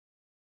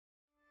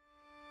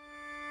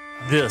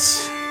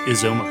This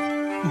is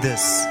Omo.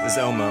 This is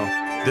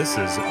Omo. This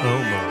is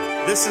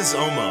Omo. This is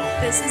Omo.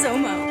 This is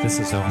Omo. This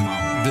is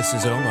Omo. This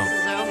is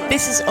Omo.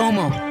 This is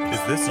Omo. Is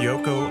this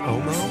Yoko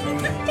Omo?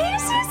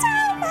 This is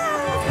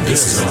Omo.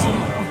 This is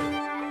Omo.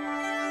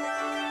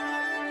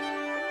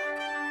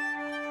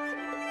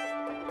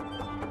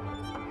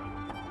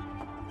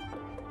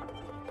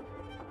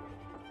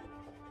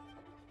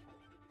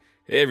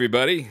 Hey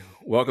everybody,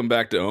 welcome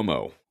back to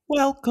Omo.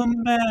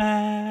 Welcome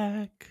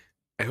back.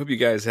 I hope you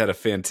guys had a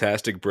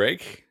fantastic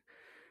break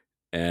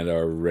and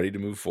are ready to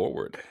move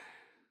forward.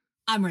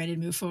 I'm ready to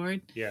move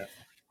forward. Yeah.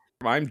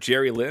 I'm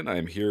Jerry Lynn.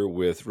 I'm here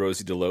with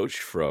Rozie Deloach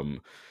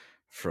from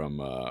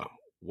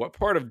what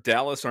part of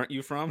Dallas aren't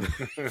you from?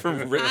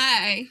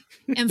 I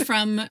am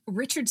from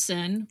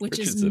Richardson, which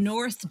is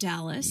North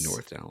Dallas.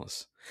 North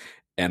Dallas.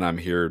 And I'm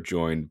here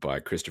joined by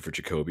Christopher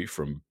Jacoby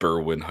from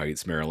Berwyn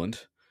Heights,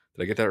 Maryland.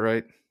 Did I get that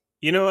right?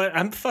 You know what?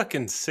 I'm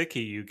fucking sick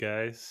of you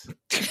guys.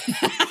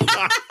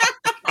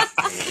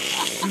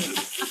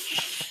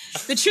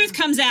 The truth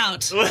comes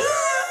out.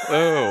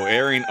 Oh,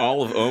 airing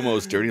all of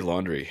Omo's dirty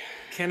laundry.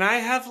 Can I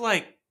have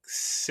like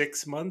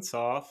 6 months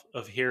off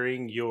of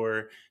hearing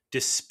your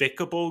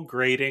despicable,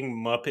 grating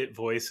Muppet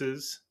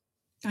voices?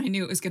 I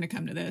knew it was going to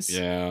come to this.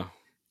 Yeah.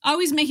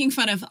 Always making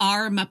fun of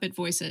our Muppet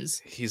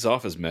voices. He's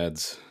off his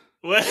meds.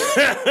 What?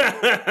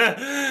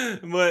 I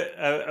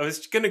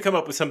was going to come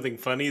up with something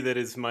funny that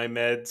is my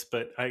meds,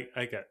 but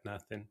I got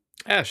nothing.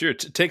 Yeah, sure.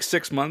 Take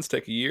 6 months,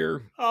 take a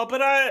year. Oh,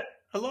 but I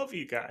love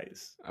you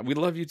guys. We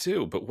love you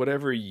too, but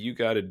whatever you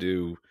got to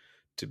do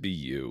to be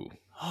you.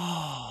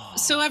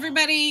 So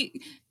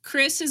everybody,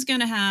 Chris is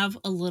going to have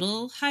a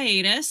little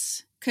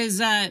hiatus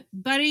because,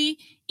 buddy,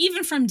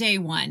 even from day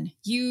one,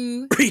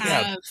 you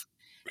have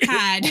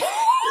had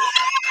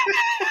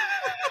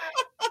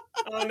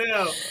Oh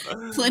no,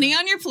 plenty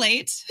on your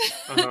plate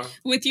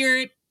with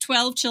your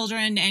 12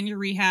 children and your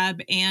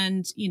rehab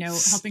and, you know,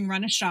 helping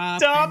run a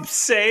shop. Stop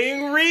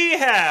saying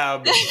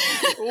rehab.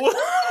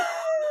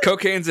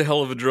 Cocaine's a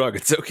hell of a drug.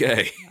 It's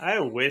okay. I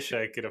wish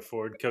I could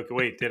afford cocaine.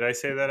 Wait, did I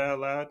say that out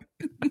loud?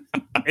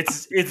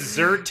 It's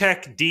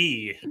Zyrtec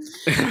D.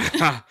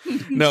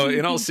 No,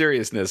 in all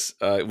seriousness,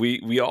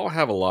 we all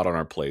have a lot on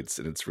our plates,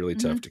 and it's really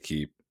tough to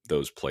keep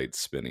those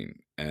plates spinning.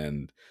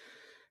 And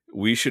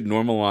we should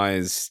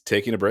normalize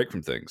taking a break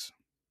from things.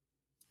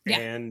 Yeah.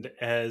 And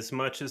as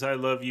much as I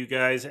love you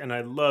guys, and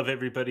I love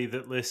everybody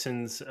that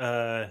listens,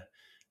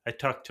 I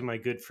talked to my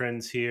good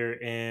friends here,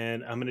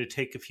 and I'm going to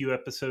take a few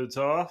episodes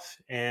off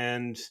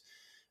and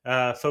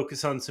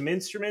focus on some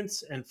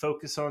instruments and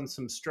focus on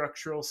some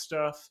structural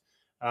stuff.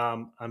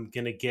 I'm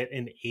going to get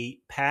an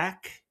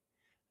 8-pack.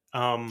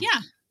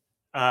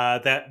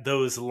 That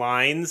those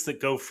lines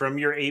that go from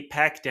your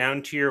 8-pack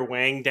down to your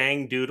wang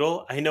dang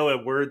doodle. I know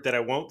a word that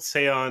I won't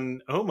say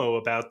on Omo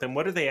about them.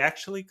 What are they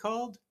actually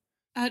called?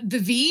 The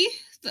V?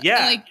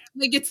 Yeah.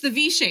 Like it's the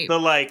V shape.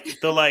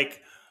 The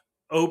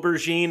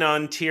aubergine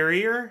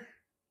interior.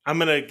 I'm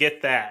gonna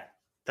get that.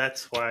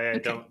 That's why I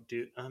don't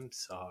do. I'm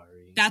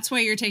sorry. That's why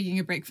you're taking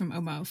a break from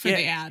Omo for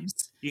the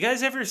abs. You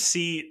guys ever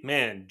see?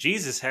 Man,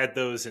 Jesus had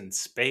those in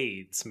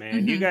spades.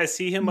 Man, you guys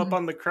see him up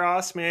on the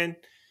cross, man.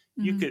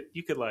 You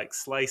could like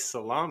slice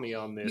salami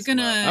on this. You're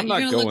gonna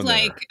look there.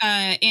 like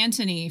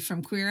Anthony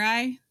from Queer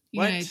Eye.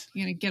 You're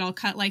gonna get all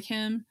cut like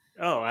him.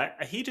 Oh,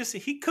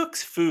 he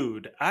cooks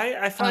food.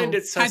 I find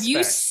it suspect. Have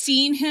you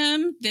seen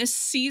him this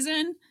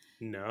season?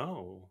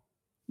 No.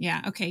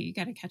 Yeah. Okay, you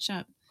got to catch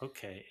up.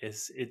 Okay.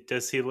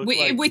 Does he look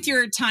like with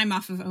your time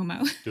off of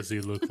Omo? Does he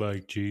look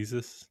like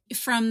Jesus?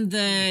 From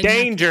the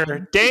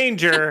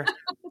danger.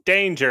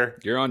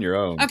 You're on your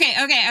own.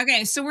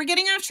 Okay. So we're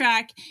getting off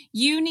track.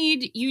 You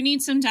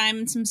need some time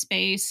and some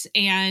space.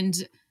 And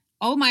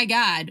oh my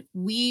God,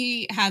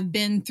 we have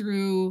been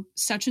through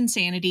such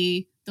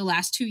insanity the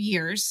last 2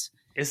 years.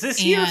 Is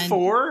this year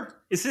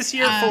 4? Is this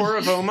year 4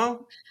 of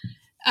Omo?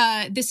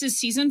 This is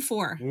season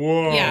 4.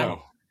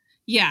 Whoa.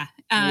 Yeah.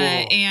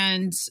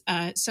 And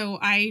so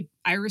I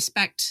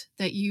respect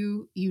that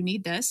you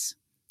need this,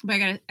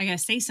 but I gotta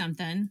say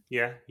something.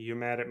 Yeah. You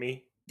mad at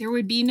me? There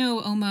would be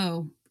no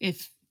Omo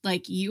if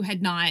like you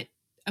had not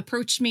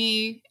approached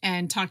me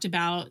and talked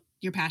about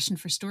your passion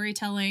for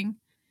storytelling.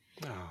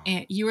 Oh.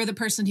 And you were the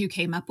person who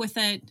came up with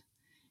it.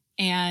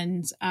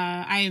 And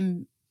I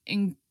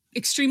am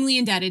extremely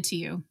indebted to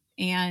you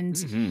and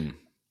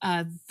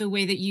the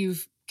way that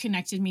you've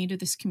connected me to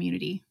this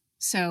community.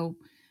 So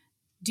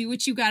do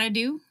what you got to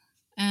do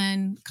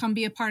and come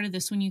be a part of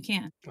this when you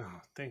can.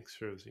 Oh, thanks,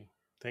 Rozie.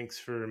 Thanks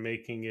for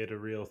making it a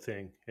real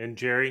thing. And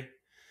Jerry,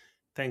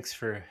 thanks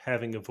for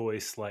having a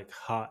voice like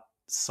hot,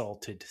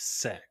 salted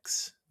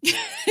sex.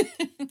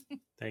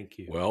 Thank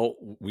you. Well,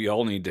 we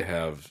all need to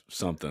have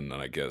something,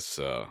 and I guess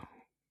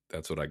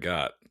that's what I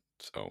got.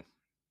 So,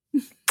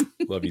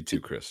 love you too,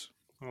 Chris.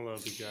 I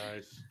love you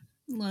guys.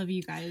 Love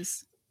you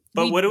guys.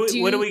 But what are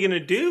we going to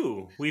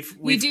do? We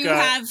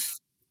have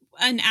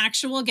an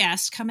actual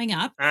guest coming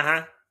up.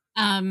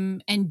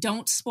 And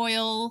don't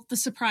spoil the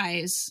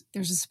surprise.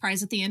 There's a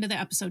surprise at the end of the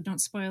episode.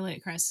 Don't spoil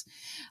it, Chris.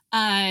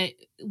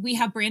 We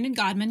have Brandon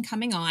Godman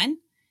coming on,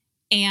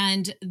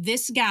 And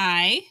this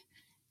guy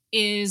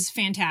is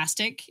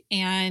fantastic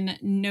and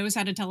knows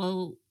how to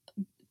tell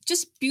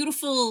just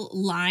beautiful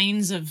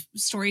lines of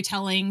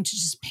storytelling to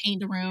just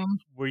paint a room.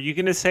 Were you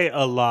going to say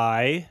a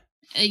lie?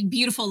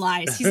 Beautiful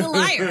lies. He's a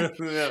liar.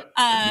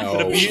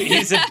 No.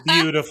 He's a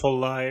beautiful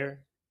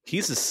liar.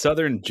 He's a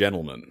Southern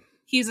gentleman.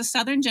 He's a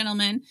Southern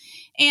gentleman.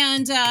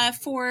 And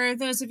for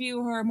those of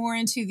you who are more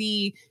into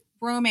the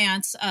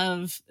romance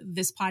of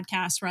this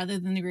podcast rather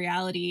than the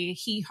reality,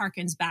 he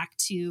harkens back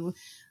to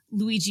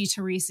Luigi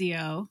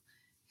Terrizio,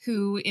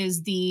 who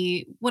is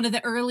one of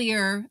the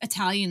earlier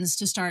Italians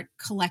to start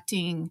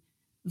collecting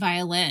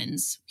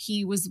violins.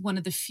 He was one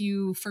of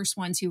the first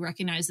ones who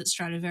recognized that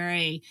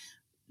Stradivari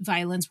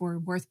violins were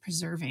worth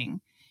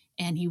preserving.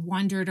 And he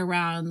wandered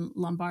around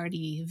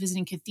Lombardy,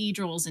 visiting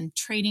cathedrals and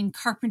trading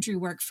carpentry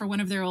work for one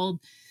of their old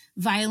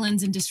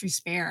violins in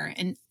disrepair.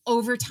 And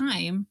over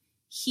time,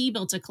 he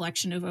built a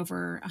collection of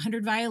over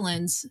 100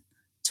 violins,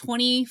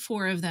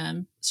 24 of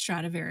them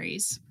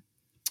Stradivari's.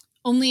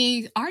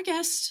 Only our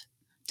guest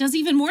does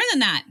even more than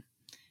that.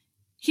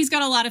 He's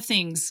got a lot of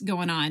things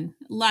going on,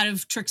 a lot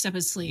of tricks up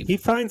his sleeve. He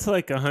finds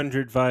like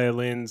 100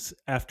 violins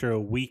after a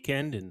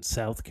weekend in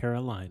South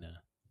Carolina.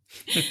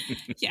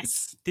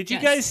 Yes. Did you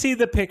guys see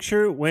the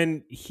picture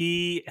when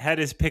he had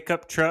his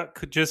pickup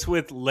truck just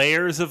with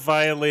layers of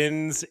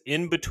violins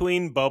in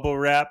between bubble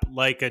wrap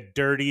like a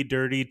dirty,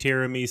 dirty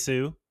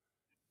tiramisu?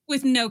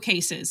 With no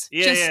cases.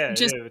 Yeah,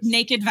 just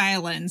naked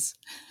violins.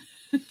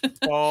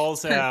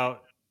 Balls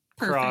out,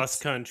 Perfect. cross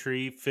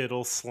country,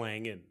 fiddle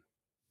slanging.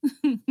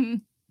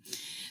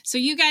 So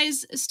you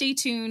guys stay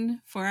tuned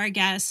for our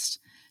guest.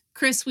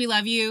 Chris, we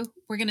love you.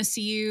 We're going to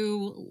see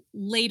you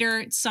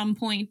later at some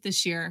point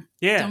this year.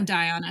 Yeah. Don't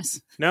die on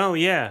us. No,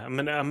 yeah. I'm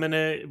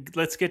gonna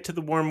let's get to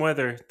the warm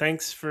weather.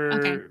 Thanks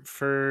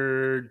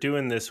for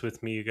doing this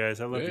with me, you guys.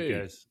 I love you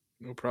guys.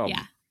 No problem.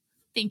 Yeah.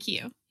 Thank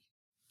you.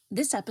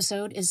 This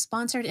episode is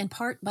sponsored in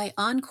part by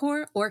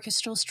Encore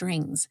Orchestral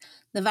Strings,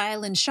 the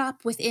violin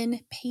shop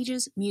within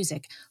Pages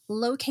Music,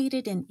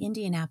 located in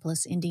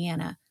Indianapolis,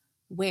 Indiana,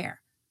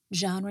 where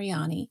John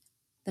Riani,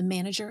 the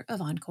manager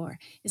of Encore,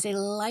 is a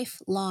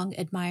lifelong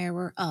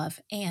admirer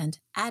of and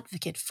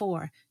advocate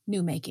for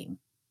new making.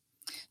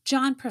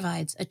 John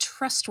provides a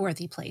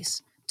trustworthy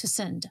place to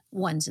send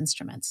one's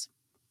instruments.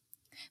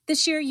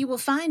 This year, you will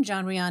find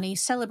John Riani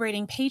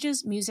celebrating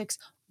Pages Music's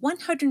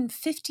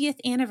 150th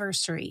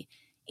anniversary,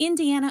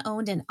 Indiana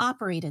owned and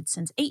operated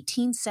since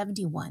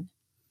 1871.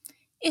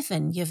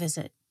 If'n you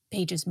visit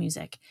Pages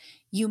Music,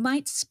 you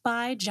might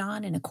spy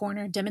John in a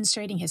corner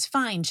demonstrating his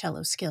fine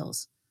cello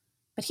skills,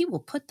 but he will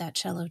put that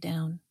cello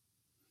down.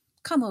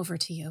 Come over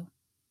to you.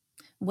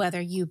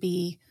 Whether you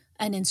be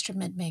an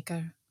instrument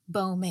maker,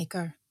 bow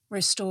maker,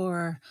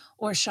 restorer,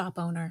 or shop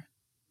owner,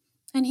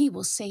 and he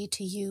will say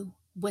to you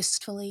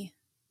wistfully,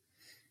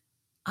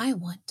 I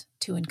want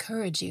to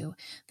encourage you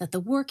that the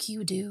work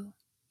you do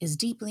is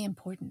deeply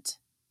important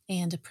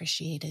and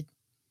appreciated.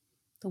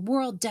 The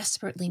world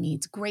desperately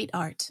needs great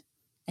art,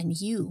 and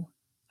you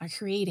are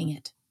creating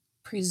it,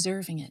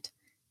 preserving it,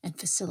 and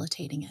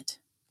facilitating it.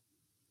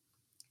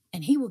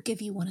 And he will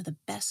give you one of the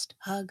best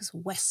hugs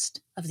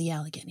west of the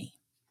Allegheny.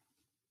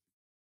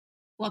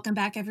 Welcome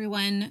back,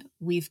 everyone.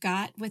 We've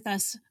got with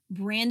us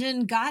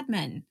Brandon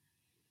Godman.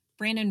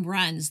 Brandon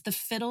runs the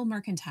Fiddle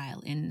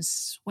Mercantile in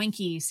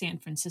swanky San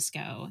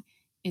Francisco,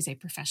 is a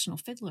professional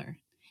fiddler.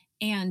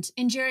 And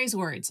in Jerry's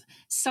words,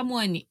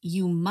 someone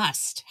you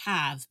must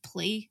have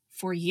play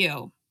for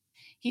you.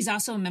 He's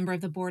also a member of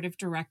the board of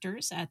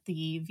directors at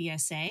the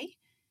VSA.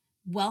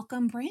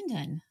 Welcome,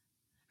 Brandon.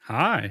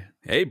 Hi.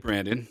 Hey,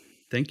 Brandon.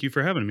 Thank you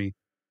for having me.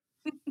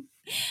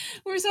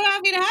 We're so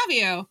happy to have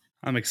you.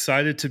 I'm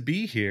excited to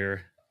be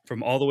here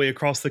from all the way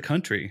across the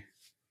country.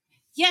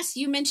 Yes,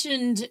 you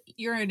mentioned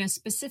you're in a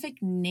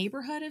specific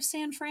neighborhood of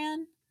San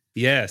Fran.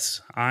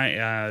 Yes,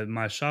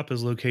 my shop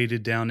is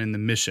located down in the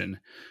Mission,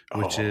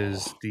 which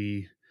is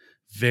the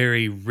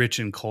very rich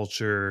in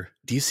culture.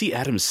 Do you see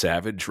Adam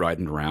Savage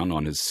riding around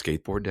on his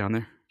skateboard down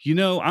there? You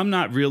know, I'm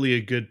not really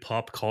a good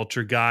pop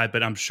culture guy,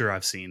 but I'm sure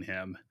I've seen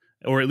him,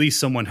 or at least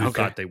someone who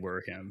thought they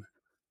were him.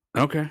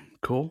 Okay,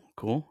 cool.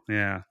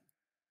 Yeah.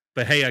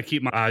 But hey, I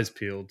keep my eyes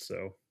peeled,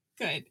 so.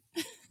 Good.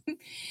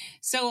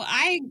 So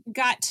I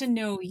got to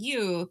know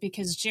you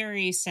because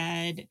Jerry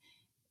said,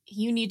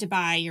 you need to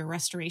buy your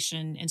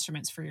restoration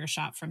instruments for your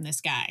shop from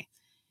this guy.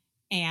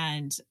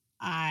 And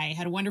I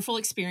had a wonderful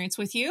experience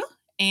with you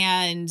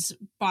and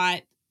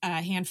bought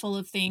a handful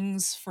of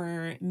things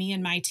for me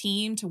and my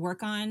team to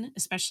work on,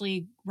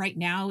 especially right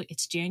now.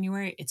 It's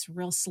January. It's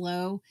real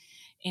slow.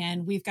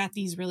 And we've got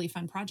these really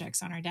fun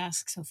projects on our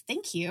desk. So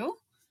thank you.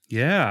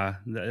 Yeah,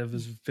 I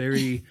was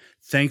very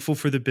thankful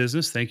for the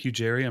business. Thank you,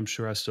 Jerry. I'm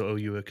sure I still owe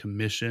you a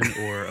commission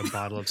or a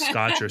bottle of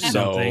scotch or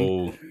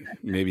something. No,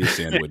 maybe a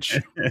sandwich.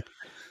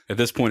 At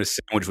this point, a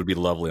sandwich would be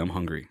lovely. I'm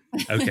hungry.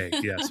 Okay,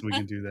 yes, we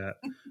can do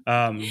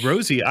that.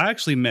 Rosie, I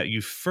actually met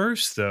you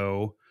first,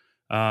 though,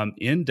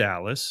 in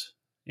Dallas,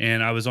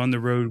 and I was on the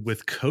road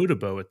with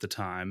Kodobo at the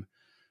time.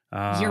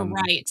 You're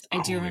right.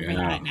 I do remember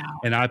that now.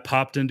 And I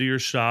popped into your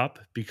shop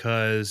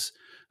because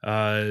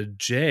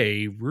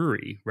Jay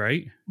Rury,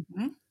 right?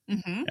 Mm-hmm.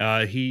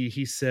 Mm-hmm.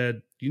 He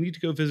said you need to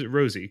go visit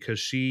Rosie because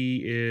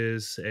she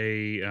is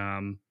a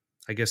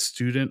I guess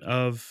student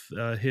of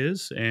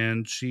his,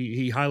 and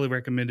he highly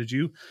recommended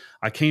you.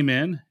 I came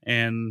in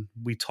and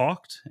we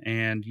talked,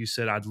 and you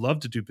said I'd love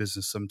to do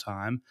business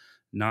sometime,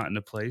 not in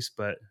a place,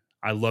 but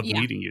I loved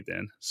meeting you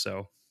then.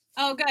 So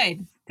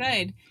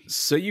Good.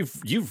 So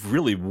you've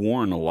really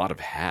worn a lot of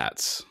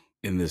hats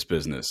in this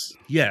business.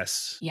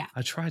 Yes, yeah,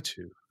 I try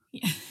to.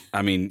 Yeah.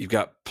 I mean, you've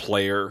got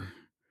player,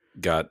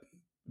 got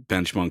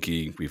bench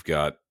monkey, we've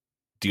got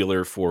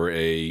dealer for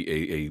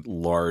a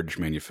large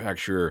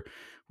manufacturer,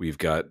 we've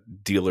got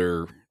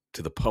dealer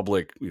to the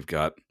public, we've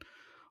got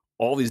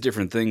all these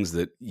different things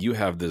that you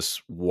have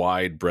this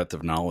wide breadth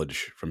of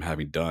knowledge from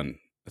having done.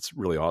 That's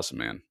really awesome,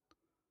 man.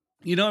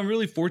 You know, I'm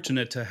really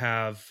fortunate to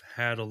have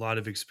had a lot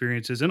of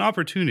experiences and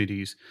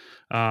opportunities.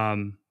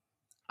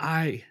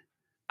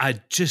 I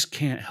just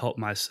can't help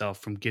myself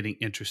from getting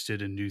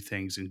interested in new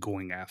things and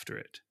going after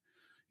it.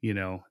 You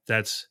know,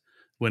 that's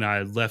when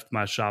I left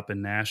my shop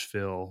in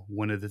Nashville.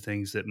 One of the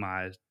things that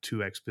my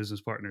 2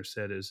 ex-business partners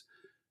said is,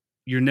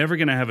 you're never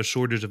going to have a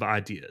shortage of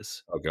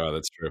ideas. Oh God,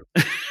 that's true.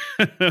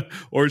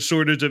 Or a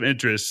shortage of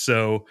interest.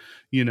 So,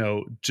 you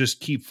know, just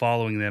keep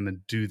following them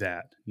and do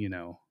that, you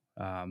know.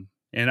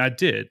 And I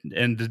did.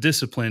 And the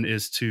discipline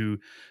is to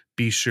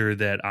be sure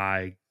that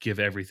I give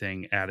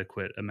everything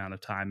adequate amount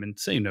of time and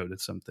say no to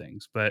some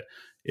things. But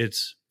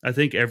I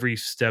think every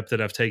step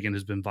that I've taken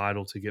has been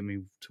vital to get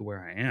me to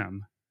where I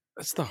am.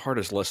 That's the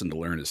hardest lesson to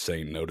learn, is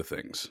saying no to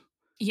things.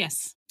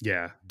 Yes.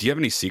 Yeah. Do you have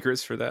any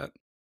secrets for that?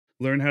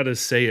 Learn how to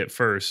say it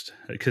first,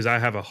 because I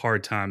have a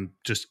hard time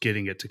just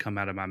getting it to come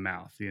out of my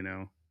mouth, you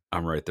know?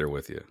 I'm right there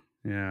with you.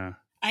 Yeah.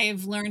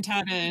 I've learned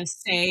how to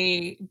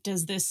say,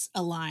 does this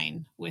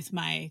align with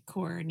my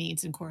core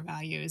needs and core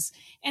values?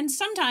 And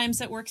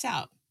sometimes it works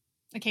out,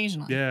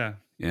 occasionally. Yeah.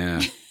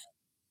 Yeah.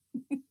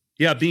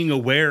 Yeah, being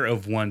aware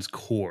of one's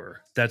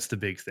core. That's the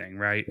big thing,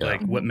 right? Yeah.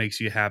 Like what makes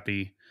you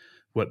happy,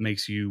 what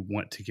makes you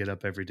want to get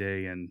up every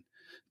day and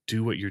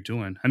do what you're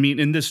doing. I mean,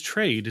 in this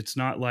trade, it's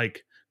not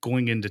like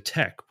going into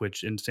tech,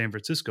 which in San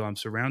Francisco, I'm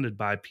surrounded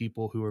by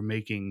people who are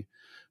making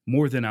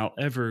more than I'll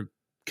ever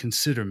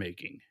consider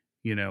making,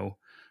 you know?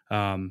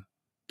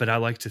 But I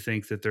like to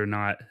think that they're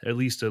not, at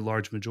least a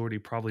large majority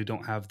probably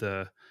don't have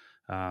the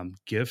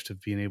gift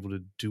of being able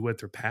to do what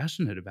they're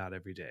passionate about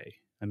every day.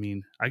 I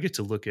mean, I get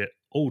to look at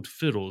old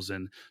fiddles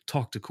and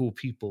talk to cool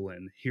people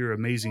and hear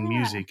amazing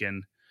music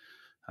and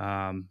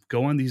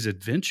go on these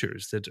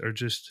adventures that are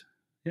just,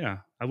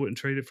 I wouldn't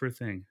trade it for a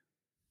thing.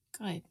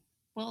 Good.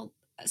 Well,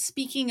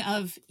 speaking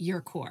of your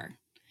core,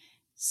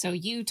 so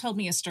you told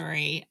me a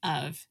story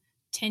of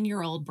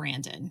 10-year-old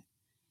Brandon.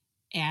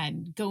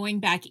 And going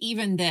back,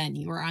 even then,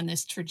 you were on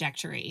this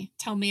trajectory.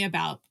 Tell me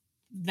about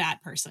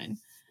that person.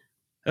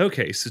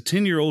 Okay, so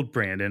 10-year-old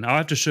Brandon. I'll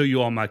have to show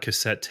you all my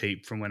cassette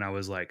tape from when I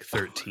was like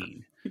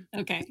 13.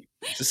 Okay.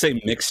 Does it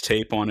say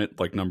mixtape on it,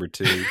 like number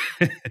 2?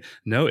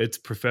 No, it's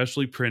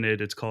professionally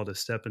printed. It's called A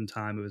Step in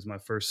Time. It was my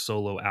first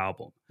solo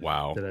album.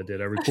 Wow. That I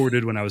did. I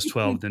recorded when I was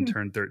 12, then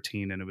turned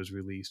 13, and it was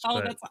released. Oh,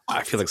 that's awesome.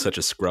 I feel like such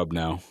a scrub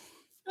now.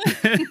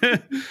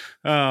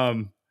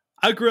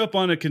 I grew up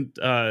on a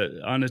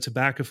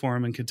tobacco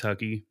farm in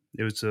Kentucky.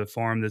 It was a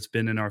farm that's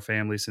been in our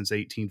family since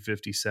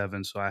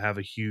 1857. So I have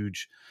a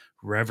huge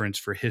reverence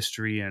for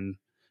history. And,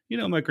 you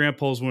know, my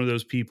grandpa is one of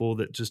those people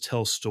that just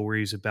tells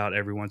stories about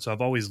everyone. So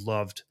I've always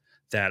loved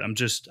that. I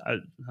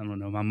don't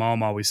know. My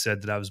mom always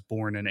said that I was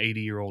born an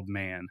 80-year-old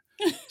man.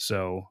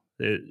 So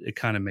it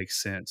kind of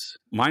makes sense.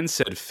 Mine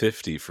said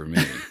 50 for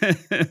me.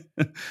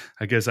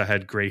 I guess I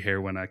had gray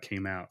hair when I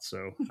came out.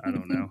 So I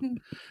don't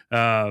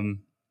know.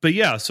 But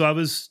yeah, so I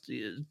was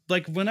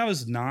like, when I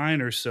was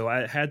 9 or so,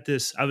 I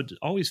would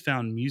always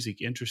found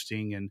music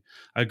interesting. And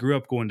I grew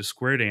up going to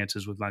square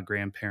dances with my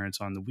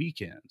grandparents on the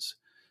weekends.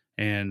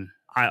 And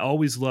I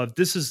always loved,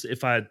 this is,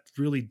 if I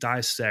really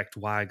dissect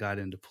why I got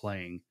into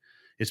playing,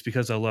 it's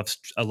because I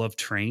love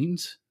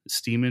trains,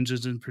 steam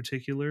engines in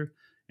particular.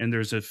 And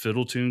there's a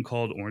fiddle tune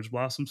called Orange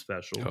Blossom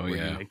Special where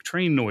you make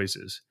train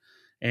noises.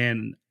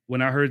 And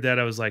when I heard that,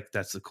 I was like,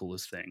 that's the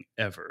coolest thing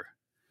ever.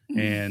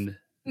 And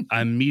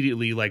I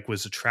immediately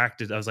was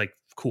attracted. I was like,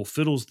 cool,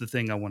 fiddle's the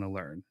thing I want to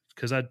learn.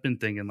 Because I'd been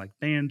thinking like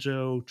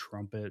banjo,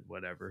 trumpet,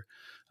 whatever.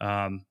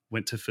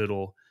 Went to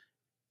fiddle.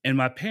 And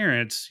my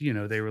parents, you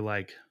know, they were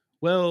like,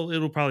 well,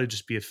 it'll probably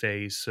just be a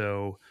phase.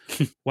 So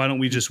why don't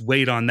we just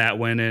wait on that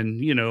one?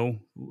 And, you know,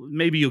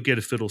 maybe you'll get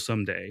a fiddle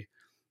someday.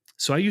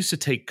 So I used to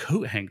take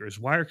coat hangers,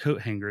 wire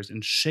coat hangers,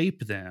 and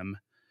shape them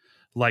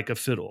like a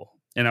fiddle.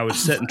 And I would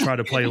sit and try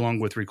to play along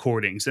with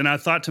recordings. And I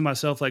thought to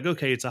myself, like,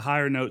 okay, it's a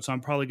higher note, so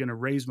I'm probably going to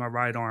raise my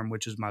right arm,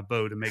 which is my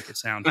bow, to make it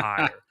sound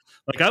higher.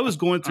 Like, I was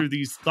going through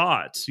these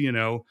thoughts, you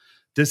know,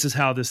 this is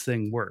how this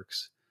thing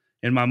works.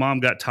 And my mom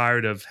got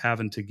tired of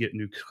having to get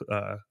new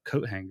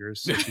coat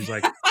hangers. So she's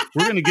like,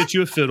 we're going to get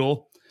you a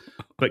fiddle,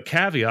 but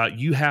caveat,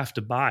 you have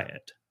to buy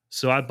it.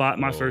 So I bought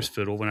my first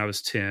fiddle when I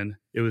was 10.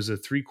 It was a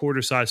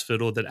 3/4 size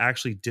fiddle that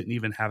actually didn't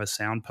even have a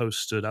sound post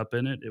stood up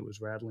in it. It was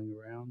rattling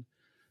around.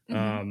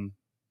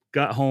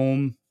 got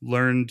home,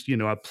 learned,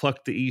 I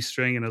plucked the E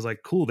string and I was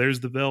like, cool, there's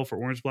the bell for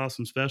Orange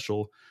Blossom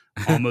Special.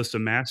 Almost a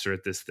master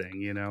at this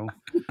thing,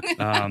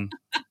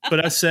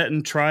 But I sat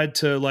and tried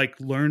to like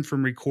learn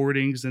from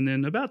recordings. And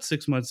then about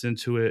 6 months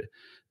into it,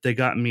 they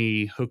got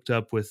me hooked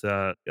up with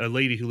a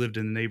lady who lived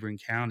in the neighboring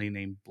county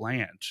named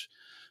Blanche,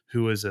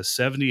 who was a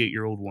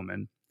 78-year-old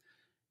woman.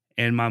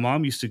 And my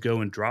mom used to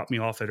go and drop me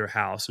off at her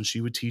house, and she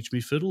would teach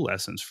me fiddle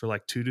lessons for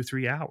like 2 to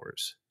 3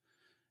 hours.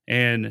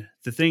 And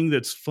the thing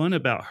that's fun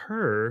about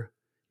her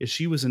is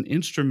she was an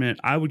instrument,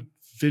 I would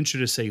venture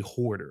to say,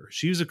 hoarder.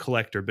 She was a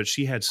collector, but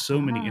she had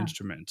so many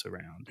instruments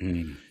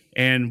around.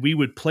 And we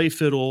would play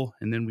fiddle,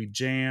 and then we'd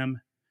jam,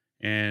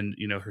 and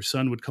her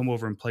son would come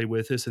over and play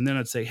with us. And then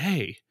I'd say,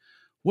 hey,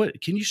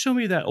 what, can you show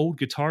me that old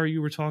guitar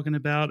you were talking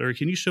about? Or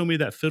can you show me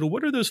that fiddle?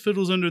 What are those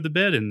fiddles under the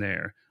bed in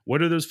there?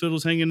 What are those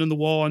fiddles hanging on the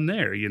wall in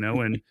there?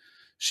 And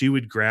she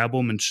would grab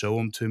them and show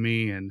them to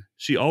me. And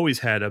she always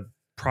had a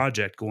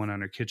project going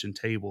on her kitchen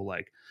table,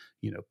 like,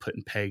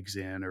 putting pegs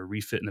in or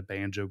refitting a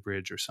banjo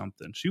bridge or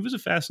something. She was a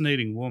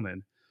fascinating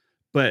woman,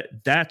 but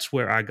that's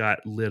where I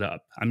got lit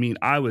up. I mean,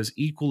 I was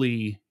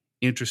equally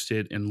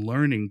interested in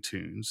learning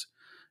tunes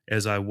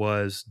as I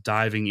was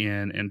diving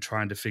in and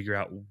trying to figure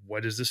out,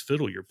 what is this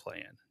fiddle you're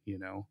playing,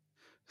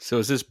 So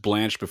is this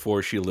Blanche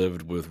before she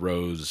lived with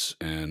Rose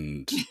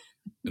and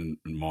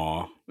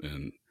Ma?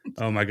 And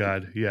oh my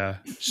God, yeah.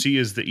 She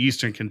is the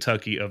Eastern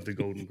Kentucky of the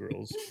Golden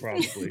Girls,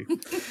 probably.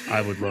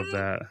 I would love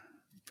that.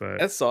 But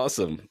that's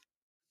awesome.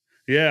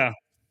 Yeah.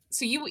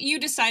 So you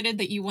decided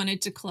that you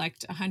wanted to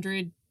collect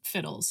 100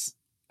 fiddles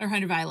or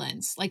 100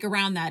 violins, like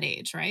around that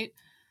age, right?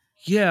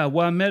 Yeah,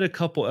 well, I met a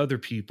couple other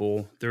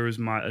people. There was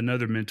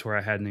another mentor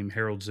I had named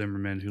Harold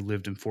Zimmerman, who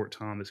lived in Fort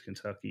Thomas,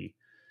 Kentucky.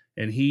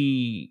 And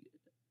he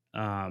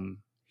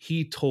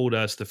told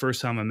us the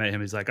first time I met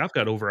him, he's like, I've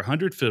got over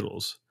 100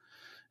 fiddles.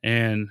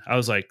 And I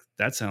was like,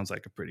 that sounds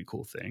like a pretty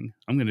cool thing.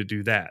 I'm going to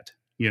do that,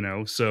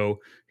 So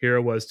here I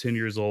was 10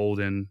 years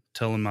old and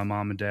telling my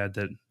mom and dad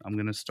that I'm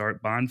going to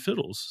start buying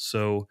fiddles.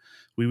 So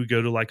we would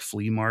go to like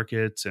flea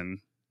markets, and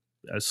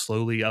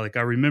slowly, I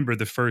remember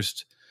the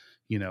first,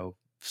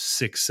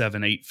 6,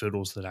 7, 8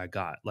 fiddles that I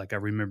got. Like I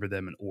remember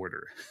them in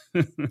order.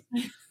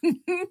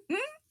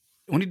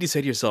 When did you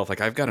say to yourself,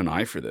 like, I've got an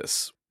eye for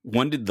this?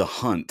 When did the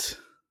hunt,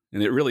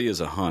 and it really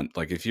is a hunt.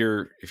 Like if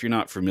you're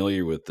not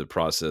familiar with the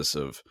process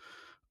of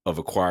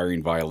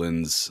acquiring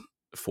violins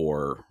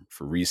for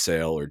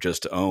resale or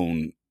just to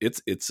own,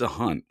 it's a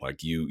hunt.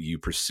 Like you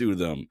pursue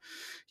them.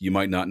 You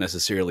might not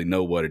necessarily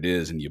know what it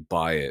is, and you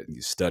buy it and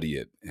you study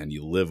it and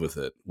you live with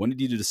it. When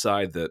did you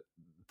decide that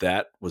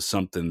was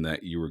something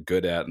that you were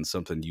good at and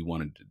something you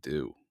wanted to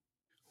do?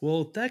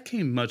 Well, that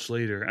came much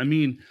later. I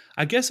mean,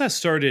 I guess I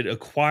started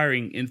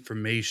acquiring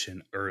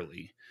information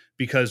early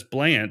because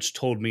Blanche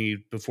told me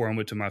before I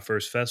went to my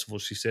first festival,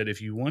 she said,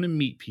 if you want to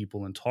meet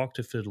people and talk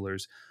to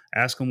fiddlers,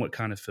 ask them what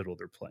kind of fiddle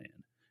they're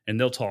playing, and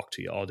they'll talk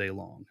to you all day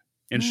long.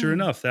 And sure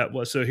enough,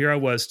 so here I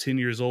was 10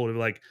 years old,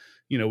 like,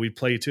 we'd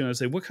play it too, and I'd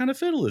say, what kind of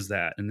fiddle is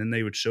that? And then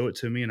they would show it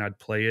to me and I'd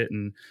play it.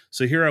 And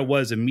so here I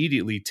was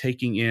immediately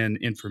taking in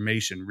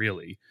information,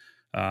 really,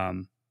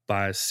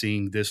 by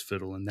seeing this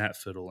fiddle and that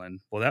fiddle. And,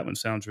 well, that one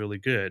sounds really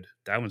good.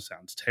 That one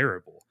sounds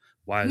terrible.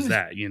 Why is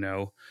that,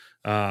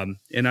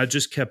 And I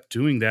just kept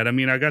doing that. I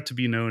mean, I got to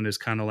be known as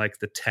kind of like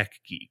the tech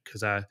geek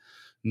because I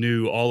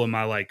knew all of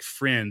my like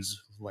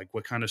friends, like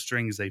what kind of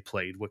strings they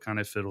played, what kind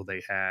of fiddle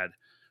they had,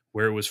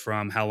 where it was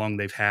from, how long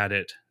they've had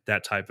it,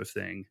 that type of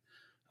thing.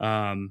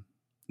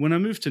 When I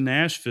moved to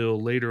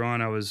Nashville later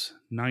on, I was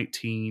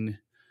 19,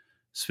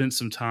 spent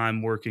some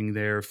time working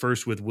there,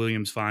 first with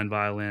Williams Fine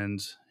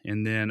Violins,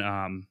 and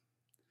then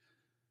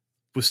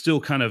was still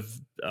kind of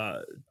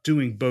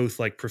doing both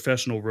like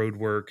professional road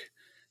work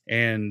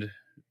and,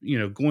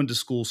 going to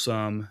school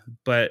some.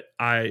 But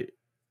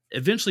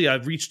eventually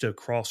I've reached a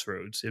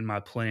crossroads in my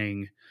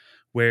playing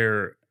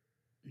where,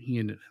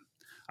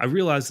 I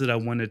realized that I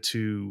wanted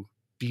to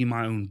be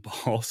my own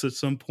boss at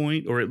some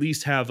point, or at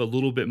least have a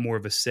little bit more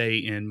of a say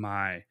in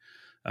my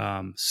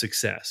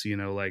success,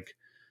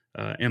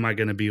 am I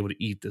going to be able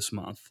to eat this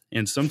month?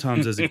 And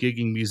sometimes as a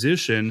gigging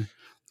musician,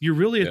 you're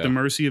really at the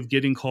mercy of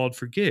getting called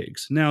for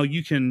gigs. Now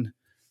you can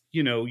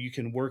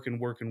work and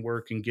work and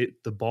work and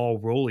get the ball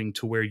rolling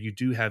to where you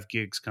do have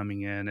gigs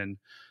coming in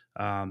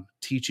and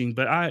teaching.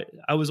 But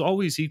I was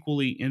always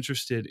equally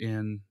interested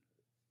in,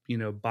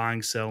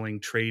 buying,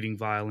 selling, trading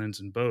violins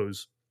and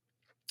bows.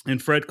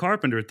 And Fred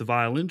Carpenter at the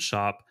Violin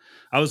Shop,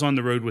 I was on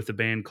the road with a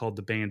band called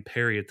the Band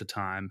Perry at the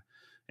time.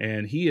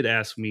 And he had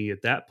asked me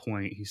at that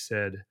point, he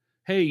said,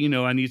 hey,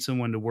 I need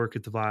someone to work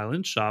at the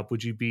Violin Shop.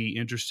 Would you be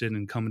interested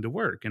in coming to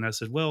work? And I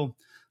said, well,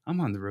 I'm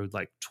on the road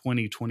like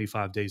 20,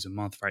 25 days a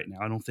month right now.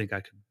 I don't think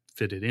I could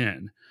fit it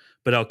in,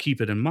 but I'll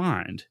keep it in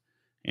mind.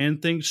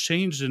 And things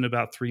changed in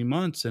about 3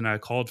 months. And I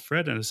called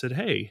Fred and I said,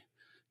 hey,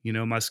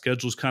 my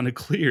schedule's kind of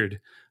cleared.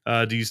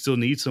 Do you still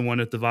need someone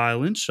at the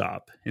Violin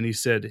Shop? And he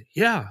said,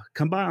 yeah,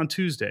 come by on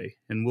Tuesday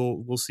and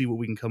we'll see what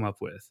we can come up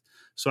with.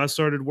 So I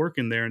started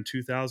working there in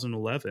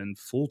 2011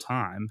 full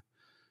time.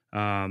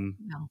 Wow.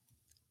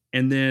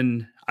 And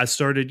then I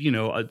started,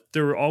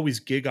 there were always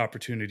gig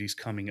opportunities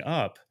coming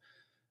up,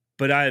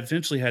 but I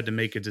eventually had to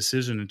make a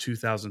decision in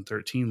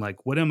 2013,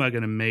 like, what am I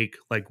going to make?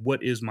 Like,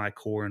 what is my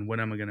core and what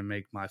am I going to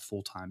make my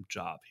full-time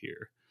job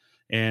here?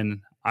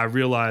 And I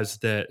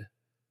realized that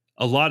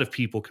a lot of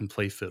people can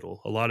play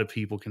fiddle. A lot of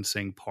people can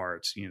sing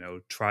parts,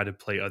 try to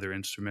play other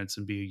instruments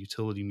and be a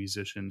utility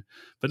musician,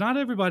 but not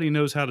everybody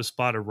knows how to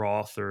spot a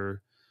Roth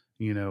or,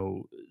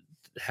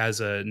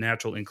 has a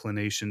natural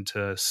inclination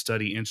to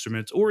study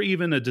instruments or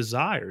even a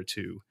desire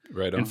to.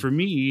 Right on. And for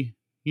me,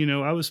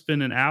 I was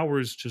spending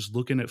hours just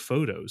looking at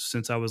photos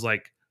since I was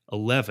like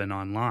 11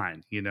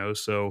 online,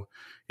 so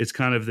it's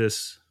kind of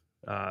this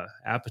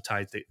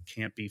appetite that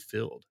can't be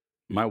filled.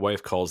 My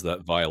wife calls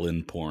that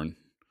violin porn.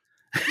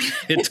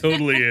 It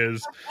totally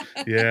is.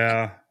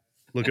 Yeah.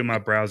 Look at my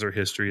browser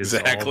history. It's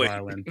Exactly. all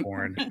violin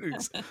porn.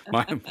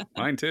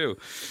 Mine too.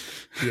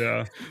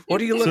 Yeah.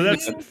 What are you looking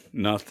that's- at?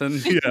 Nothing.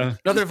 Yeah.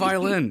 Another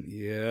violin.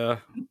 Yeah.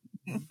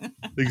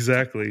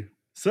 Exactly.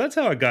 So that's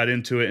how I got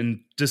into it and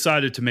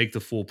decided to make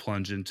the full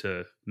plunge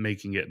into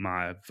making it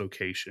my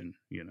vocation,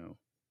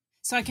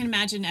 So I can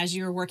imagine as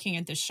you're working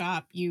at the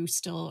shop, you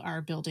still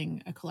are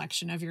building a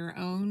collection of your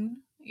own.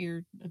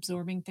 You're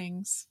absorbing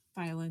things,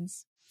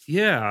 violins.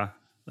 Yeah.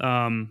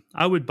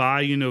 I would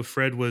buy,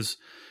 Fred was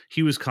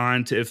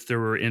kind to, if there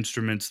were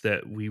instruments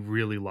that we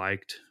really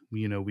liked,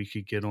 we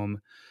could get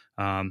them.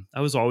 I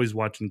was always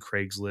watching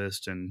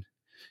Craigslist and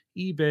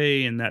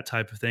eBay and that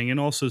type of thing. And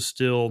also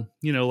still,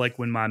 like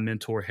when my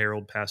mentor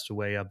Harold passed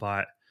away, I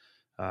bought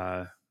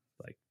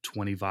like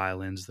 20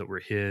 violins that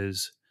were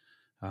his.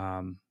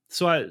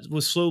 So I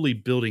was slowly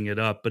building it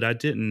up, but I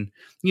didn't,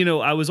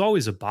 I was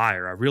always a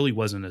buyer. I really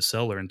wasn't a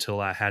seller until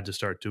I had to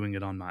start doing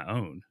it on my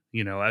own.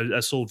 I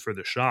sold for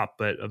the shop,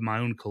 but of my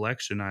own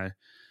collection, I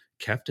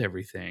kept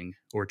everything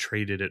or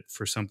traded it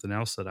for something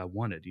else that I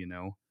wanted,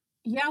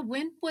 Yeah.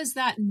 When was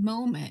that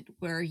moment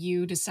where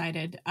you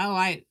decided, oh,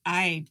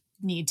 I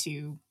need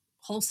to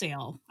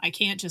wholesale? I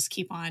can't just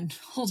keep on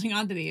holding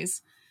on to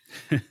these.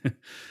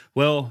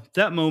 Well,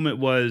 that moment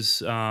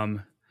was,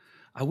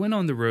 I went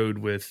on the road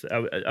with,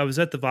 I was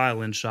at the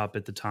violin shop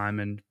at the time,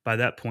 and by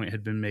that point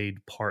had been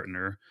made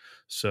partner.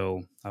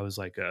 So I was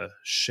like a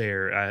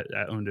share,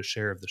 I owned a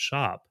share of the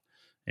shop,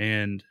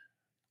 and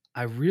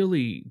I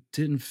really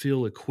didn't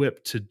feel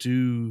equipped to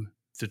do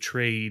the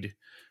trade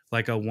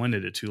like I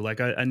wanted it to.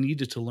 Like I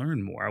needed to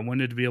learn more. I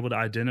wanted to be able to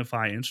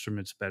identify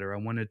instruments better. I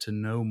wanted to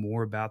know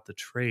more about the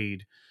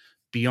trade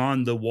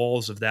beyond the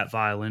walls of that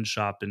violin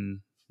shop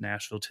in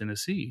Nashville,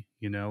 Tennessee,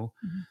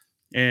 Mm-hmm.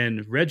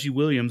 And Reggie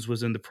Williams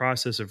was in the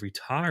process of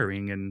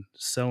retiring and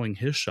selling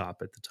his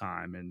shop at the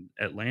time in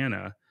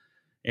Atlanta.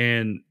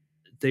 And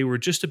they were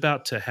just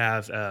about to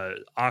have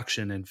an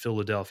auction in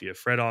Philadelphia.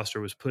 Fred Oster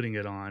was putting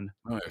it on.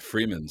 Oh, yeah,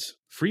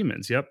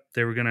 Freeman's. Yep.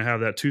 They were going to have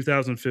that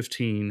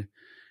 2015.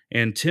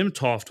 And Tim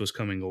Toft was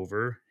coming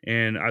over.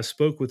 And I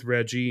spoke with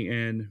Reggie,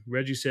 and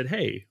Reggie said,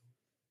 hey,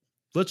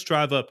 let's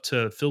drive up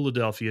to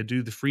Philadelphia,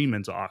 do the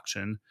Freeman's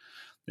auction,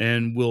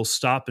 and we'll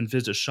stop and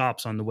visit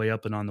shops on the way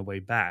up and on the way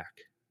back.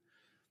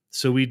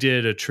 So we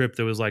did a trip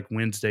that was like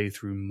Wednesday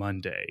through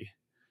Monday.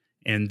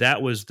 And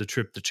that was the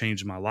trip that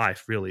changed my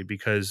life, really,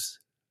 because,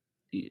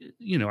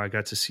 I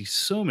got to see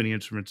so many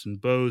instruments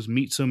and bows,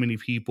 meet so many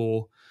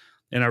people.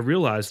 And I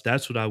realized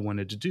that's what I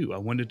wanted to do. I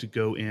wanted to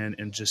go in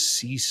and just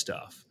see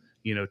stuff,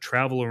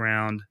 travel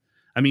around.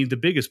 I mean, the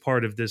biggest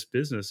part of this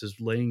business is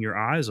laying your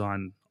eyes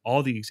on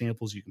all the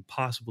examples you can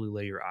possibly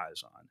lay your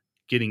eyes on,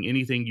 getting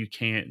anything you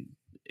can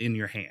in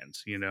your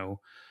hands,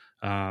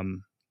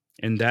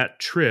 And that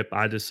trip,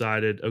 I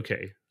decided,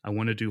 okay, I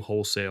want to do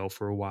wholesale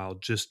for a while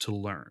just to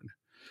learn.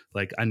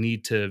 Like I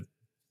need to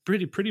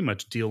pretty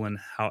much deal in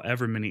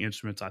however many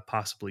instruments I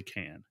possibly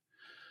can.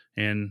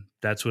 And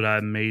that's what I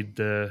made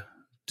the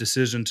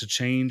decision to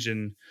change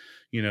and,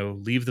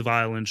 leave the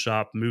violin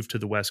shop, move to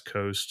the West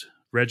Coast.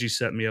 Reggie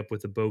set me up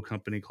with a bow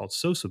company called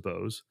Sosa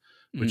Bows,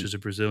 which is a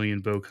Brazilian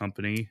bow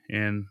company.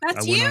 And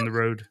That's I went you? on the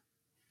road.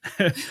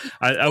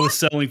 I was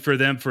selling for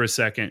them for a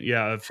second.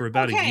 Yeah. For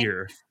about a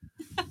year.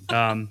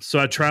 So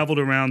I traveled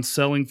around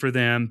selling for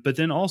them, but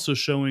then also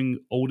showing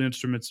old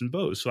instruments and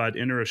bows. So I'd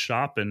enter a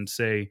shop and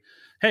say,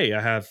 hey,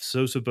 I have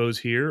Sosa bows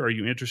here. Are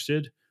you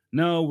interested?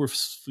 No, we're,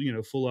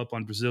 full up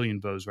on Brazilian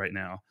bows right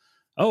now.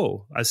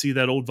 Oh, I see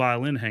that old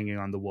violin hanging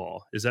on the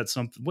wall. Is that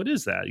something? What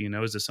is that?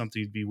 Is it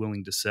something you'd be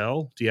willing to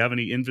sell? Do you have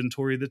any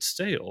inventory that's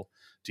stale?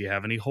 Do you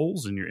have any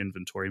holes in your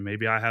inventory?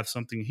 Maybe I have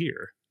something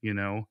here,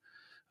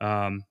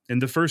 In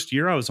the first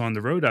year I was on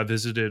the road, I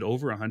visited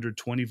over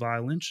 120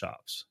 violin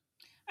shops.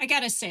 I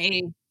gotta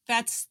say,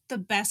 that's the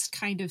best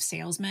kind of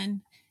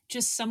salesman.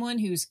 Just someone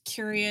who's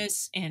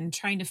curious and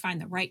trying to find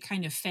the right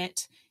kind of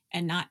fit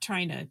and not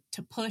trying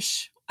to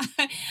push.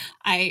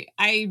 I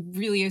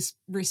really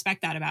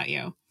respect that about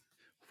you.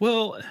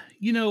 Well,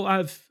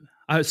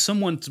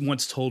 someone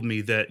once told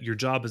me that your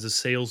job as a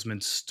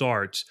salesman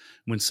starts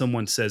when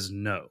someone says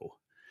no.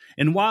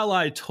 And while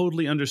I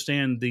totally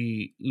understand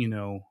the,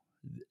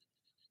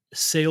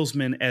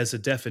 salesman as a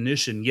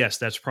definition, yes,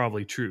 that's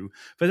probably true,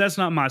 but that's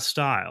not my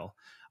style.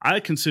 I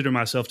consider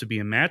myself to be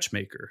a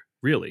matchmaker,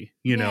 really.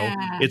 Yeah.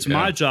 It's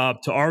my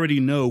job to already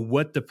know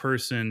what the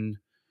person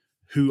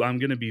who I'm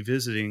going to be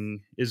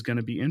visiting is going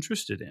to be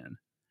interested in.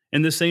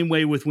 And the same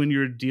way with when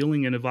you're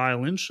dealing in a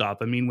violin shop.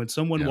 I mean, when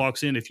someone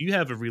walks in, if you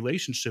have a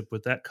relationship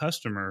with that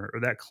customer or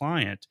that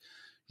client,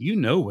 you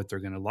know what they're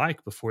going to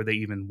like before they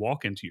even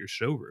walk into your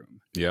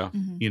showroom. Yeah.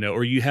 Mm-hmm.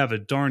 Or you have a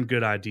darn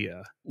good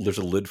idea. There's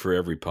a lid for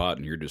every pot,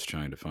 and you're just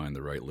trying to find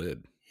the right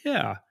lid.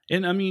 Yeah.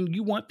 And I mean, I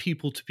want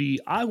people to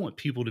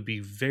be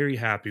very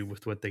happy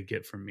with what they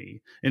get from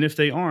me. And if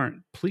they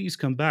aren't, please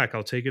come back.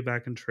 I'll take it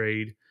back and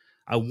trade.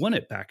 I want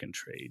it back in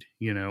trade,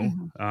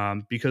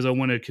 because I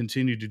want to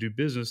continue to do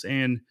business.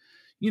 And,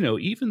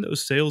 even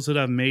those sales that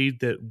I've made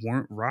that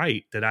weren't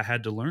right, that I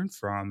had to learn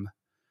from,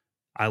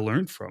 I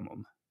learned from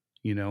them,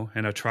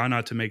 and I try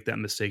not to make that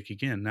mistake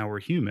again. Now we're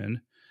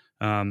human.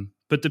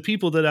 But the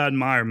people that I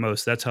admire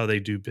most, that's how they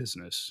do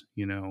business,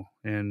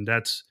 and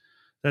that's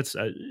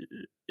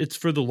it's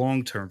for the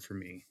long term for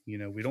me.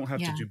 We don't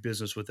have to do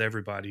business with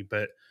everybody,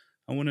 but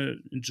I want to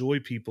enjoy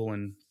people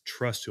and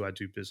trust who I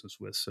do business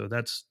with. So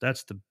that's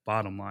the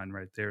bottom line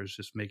right there, is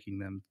just making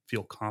them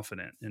feel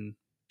confident in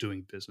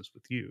doing business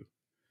with you.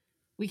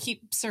 We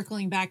keep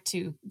circling back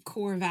to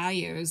core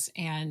values,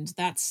 and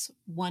that's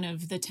one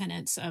of the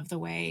tenets of the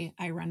way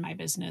I run my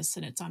business,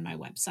 and it's on my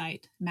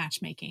website,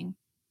 matchmaking.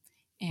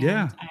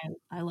 And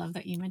I love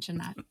that you mentioned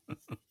that.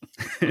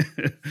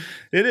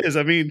 It is.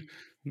 I mean,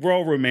 we're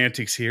all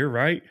romantics here,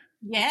 right?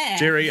 Yeah.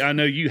 Jerry, I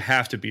know you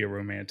have to be a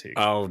romantic.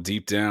 Oh,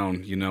 deep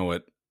down, you know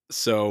it.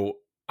 So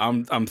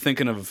I'm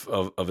thinking of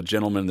a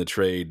gentleman in the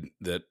trade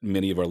that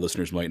many of our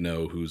listeners might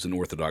know, who's an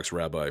Orthodox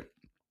rabbi.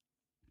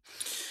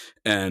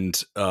 And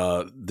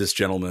this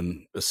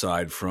gentleman,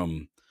 aside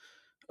from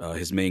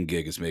his main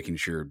gig, is making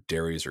sure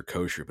dairies are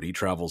kosher, but he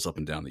travels up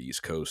and down the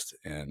East Coast,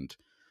 and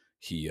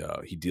he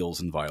deals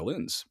in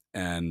violins.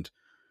 And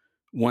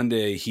one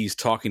day he's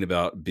talking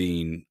about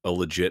being a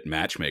legit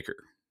matchmaker.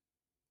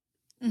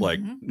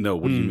 Like, no,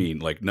 what do you mean?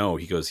 Like, no,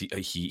 he goes,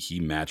 he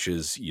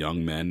matches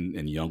young men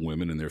and young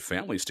women and their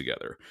families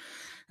together.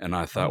 And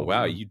I thought,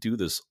 wow, you do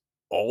this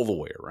all the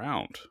way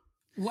around.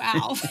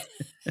 Wow.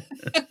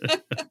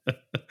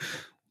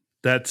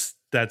 That's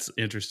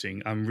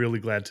interesting. I'm really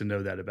glad to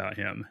know that about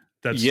him.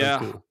 That's so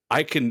cool.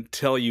 I can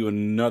tell you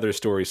another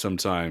story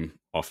sometime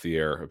off the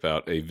air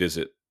about a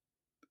visit,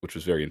 which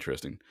was very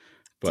interesting.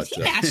 But did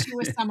he match you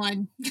with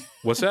someone?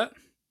 What's that?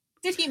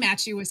 Did he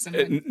match you with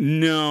someone?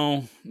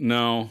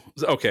 No.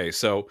 Okay,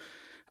 so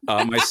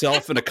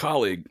myself and a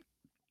colleague,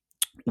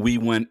 we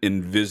went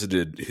and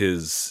visited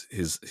his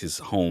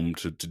home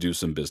to do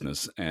some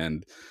business,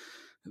 and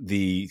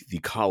the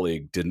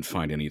colleague didn't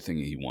find anything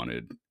he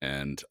wanted,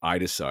 and I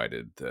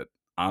decided that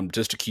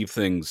just to keep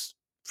things,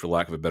 for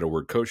lack of a better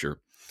word, kosher,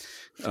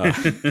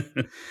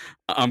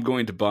 I'm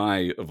going to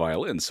buy a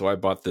violin. So I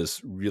bought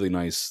this really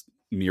nice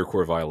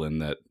Mirror violin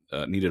that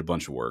needed a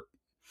bunch of work.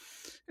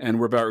 And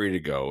we're about ready to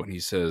go. And he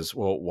says,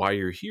 well, while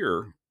you're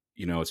here,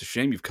 it's a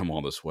shame you've come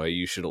all this way.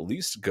 You should at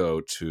least go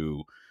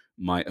to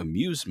my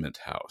amusement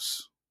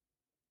house.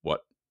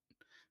 What?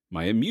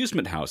 My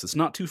amusement house. It's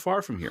not too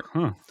far from here.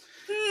 Huh.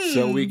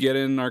 So we get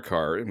in our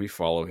car and we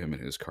follow him in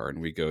his car, and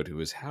we go to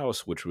his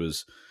house, which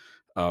was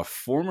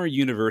former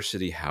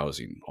university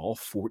housing, all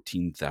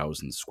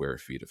 14,000 square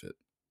feet of it.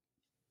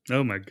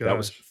 Oh my God. That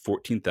was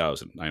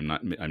 14,000. I'm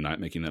not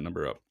making that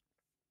number up.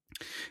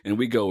 And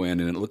we go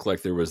in, and it looked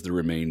like there was the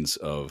remains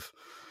of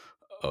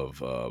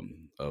a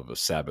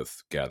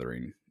Sabbath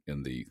gathering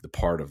in the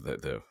part of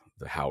the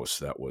house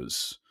that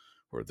was,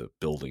 or the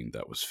building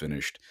that was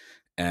finished.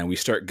 And we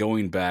start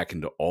going back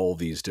into all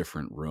these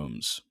different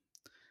rooms.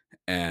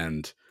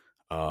 And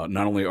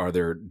not only are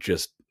there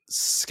just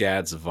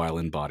scads of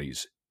violin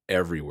bodies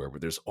everywhere,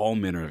 but there's all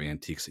manner of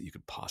antiques that you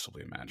could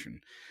possibly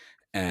imagine.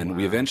 And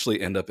we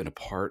eventually end up in a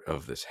part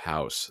of this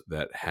house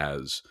that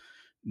has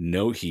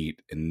no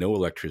heat and no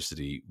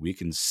electricity. We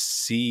can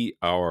see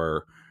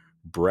our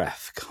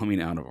breath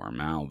coming out of our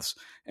mouths,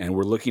 and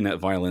we're looking at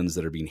violins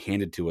that are being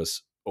handed to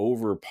us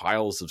over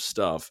piles of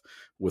stuff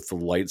with the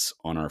lights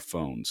on our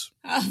phones.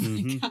 Oh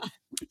my God.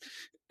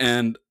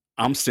 And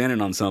I'm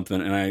standing on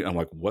something, and I'm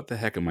like, what the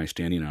heck am I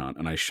standing on?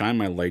 And I shine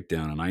my light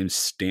down, and I'm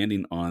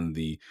standing on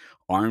the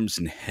arms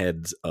and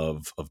heads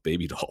of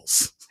baby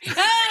dolls.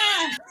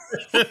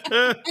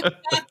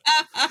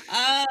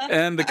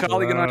 And the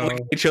colleague and I look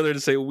at each other to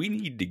say, we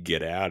need to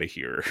get out of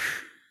here.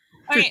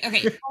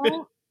 Okay.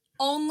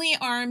 Only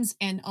arms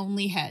and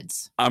only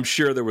heads. I'm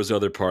sure there was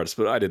other parts,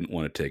 but I didn't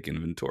want to take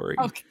inventory.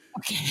 Okay.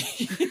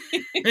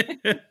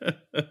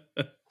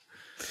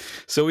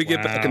 So we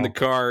get back in the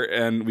car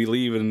and we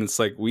leave, and it's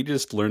like, we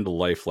just learned a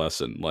life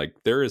lesson. Like,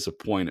 there is a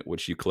point at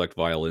which you collect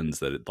violins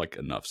that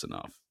enough's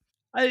enough.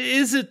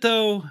 Is it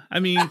though? I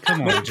mean,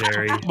 come on,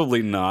 Jerry.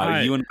 Probably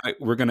not. You and I,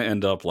 we're going to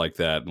end up like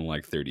that in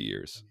like 30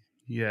 years.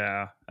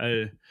 Yeah.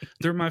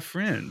 They're my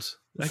friends.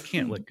 I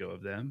can't let go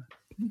of them.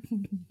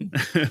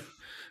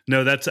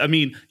 No,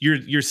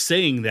 you're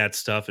saying that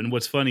stuff. And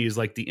what's funny is,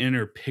 like, the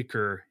inner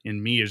picker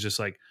in me is just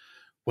like,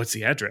 what's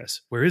the address?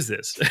 Where is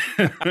this?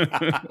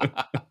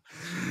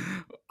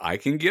 I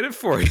can get it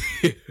for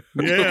you.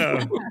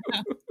 Yeah.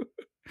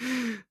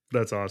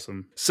 That's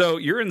awesome. So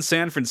you're in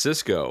San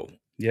Francisco.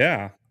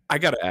 Yeah. I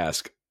got to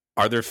ask,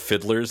 are there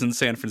fiddlers in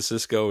San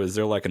Francisco? Is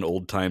there like an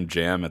old time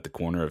jam at the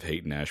corner of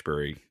Haight and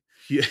Ashbury?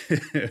 Yeah.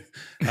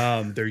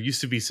 There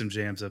used to be some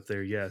jams up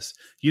there. Yes.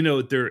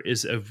 There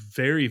is a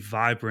very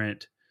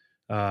vibrant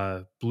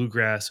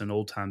bluegrass and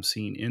old time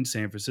scene in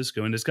San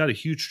Francisco, and it's got a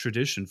huge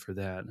tradition for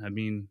that. I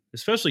mean,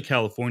 especially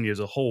California as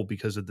a whole,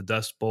 because of the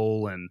Dust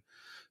Bowl and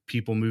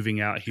people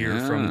moving out here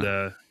from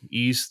the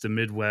East, the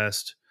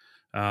Midwest,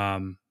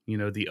 the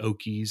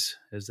Okies,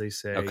 as they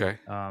say. Okay.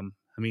 I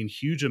mean,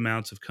 huge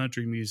amounts of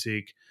country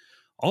music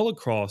all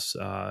across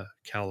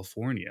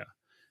California.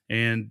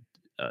 And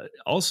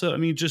also, I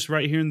mean, just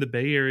right here in the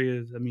Bay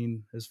Area, I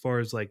mean, as far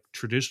as like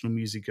traditional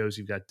music goes,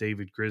 you've got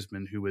David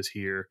Grisman, who was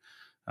here.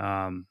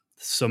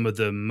 Some of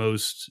the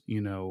most,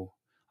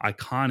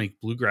 iconic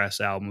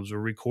bluegrass albums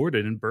were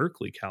recorded in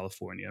Berkeley,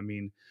 California. I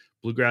mean,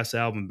 Bluegrass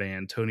Album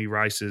Band, Tony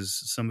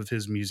Rice's, some of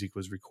his music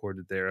was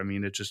recorded there. I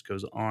mean, it just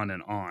goes on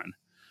and on.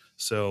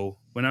 So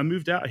when I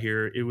moved out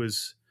here, it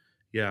was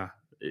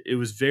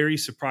very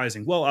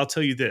surprising. Well, I'll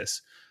tell you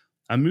this.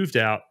 I moved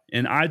out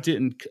and I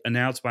didn't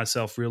announce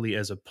myself really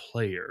as a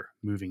player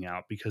moving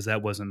out because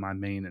that wasn't my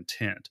main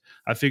intent.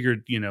 I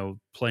figured,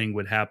 playing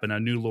would happen. I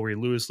knew Lori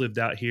Lewis lived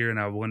out here and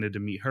I wanted to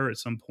meet her at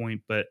some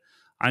point, but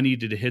I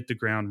needed to hit the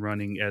ground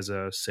running as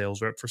a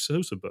sales rep for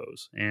Sosa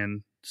Bose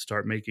and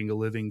start making a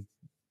living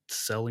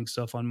selling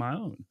stuff on my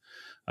own.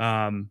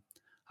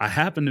 I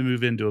happened to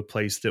move into a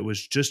place that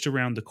was just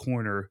around the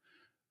corner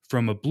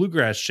from a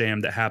bluegrass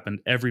jam that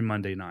happened every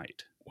Monday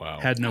night. Wow.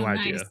 Had no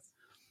idea. Nice.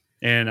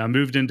 And I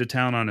moved into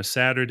town on a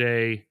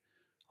Saturday.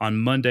 On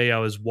Monday, I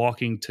was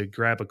walking to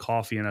grab a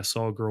coffee and I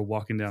saw a girl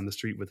walking down the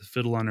street with a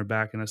fiddle on her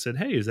back. And I said,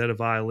 "Hey, is that a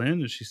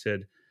violin?" And she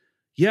said,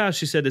 "Yeah."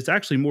 She said, "It's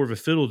actually more of a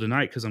fiddle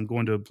tonight because I'm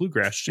going to a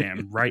bluegrass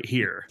jam right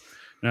here."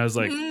 And I was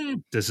like,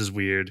 this is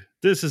weird.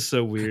 This is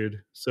so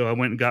weird. So I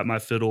went and got my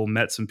fiddle,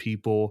 met some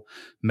people,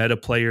 met a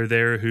player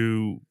there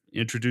who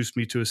introduced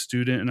me to a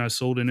student, and I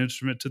sold an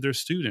instrument to their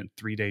student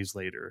 3 days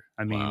later.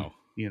 I mean, wow.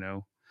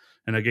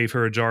 And I gave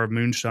her a jar of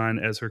moonshine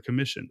as her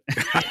commission.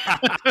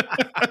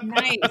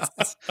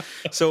 Nice.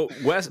 So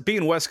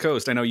being West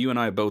Coast, I know you and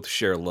I both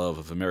share love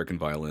of American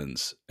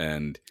violins.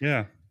 And,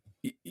 yeah,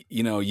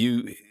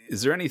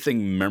 is there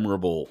anything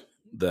memorable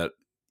that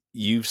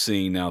you've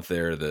seen out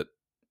there that,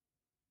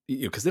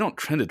 because they don't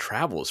tend to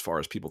travel as far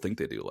as people think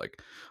they do.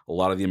 Like a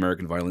lot of the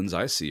American violins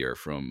I see are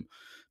from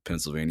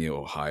Pennsylvania,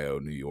 Ohio,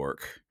 New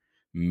York,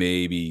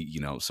 maybe,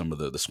 some of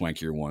the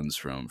swankier ones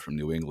from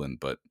New England,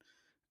 but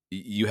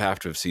you have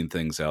to have seen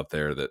things out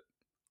there that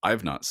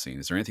I've not seen.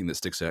 Is there anything that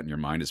sticks out in your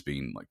mind as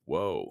being like,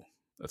 whoa,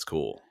 that's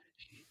cool?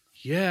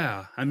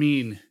 Yeah. I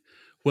mean,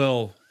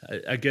 well,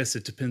 I guess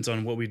it depends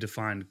on what we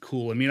define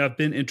cool. I mean, I've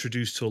been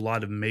introduced to a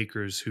lot of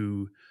makers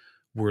who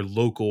were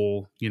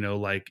local,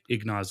 like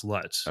Ignaz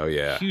Lutz. Oh,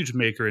 yeah. Huge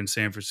maker in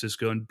San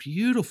Francisco and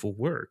beautiful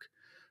work.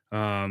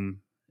 There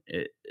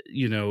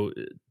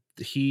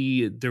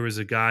was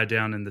a guy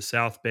down in the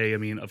South Bay. I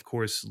mean, of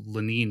course,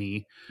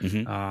 Lanini,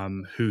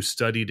 who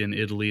studied in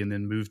Italy and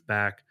then moved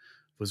back,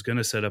 was going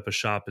to set up a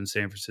shop in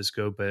San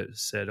Francisco, but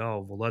said,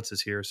 "Oh, well, Lutz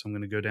is here, so I'm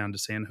going to go down to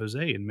San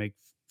Jose and make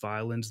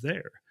violins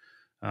there."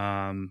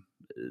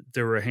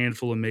 There were a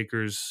handful of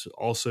makers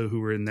also who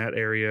were in that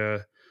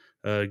area.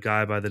 A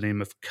guy by the name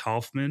of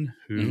Kaufman,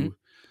 who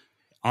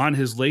on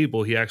his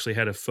label, he actually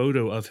had a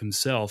photo of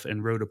himself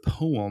and wrote a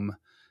poem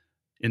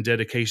in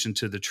dedication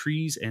to the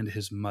trees and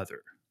his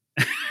mother.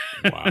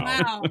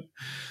 Wow.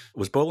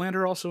 Was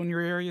Bolander also in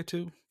your area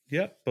too?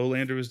 Yep.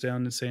 Bolander was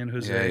down in San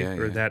Jose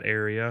that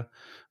area.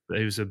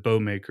 He was a bow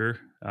maker.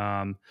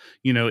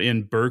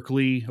 In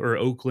Berkeley or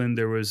Oakland,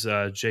 there was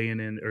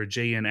J.N.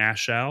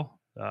 Aschow,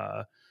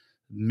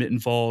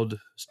 Mittenwald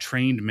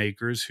trained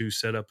makers who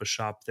set up a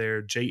shop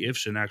there. Jay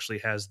Ifshin actually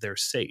has their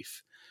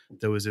safe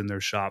that was in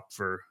their shop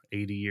for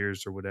 80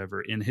 years or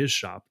whatever in his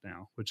shop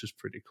now, which is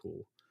pretty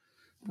cool.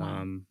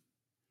 Wow.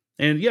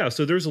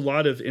 So there's a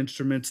lot of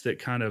instruments that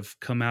kind of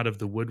come out of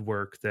the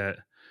woodwork that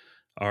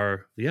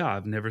are,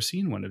 I've never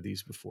seen one of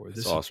these before.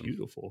 This is awesome.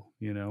 Beautiful.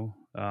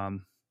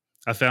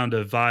 I found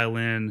a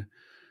violin,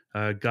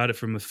 got it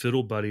from a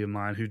fiddle buddy of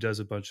mine who does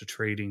a bunch of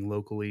trading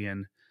locally,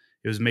 and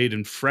it was made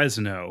in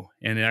Fresno,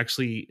 and it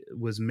actually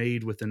was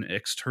made with an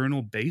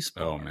external bass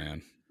bar. Oh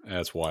man,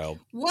 that's wild.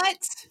 What?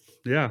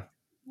 Yeah.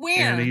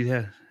 Where? And he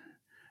had,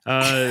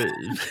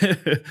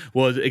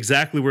 well,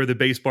 exactly where the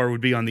bass bar would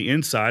be on the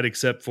inside,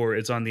 except for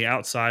it's on the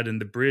outside, and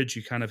the bridge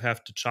you kind of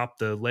have to chop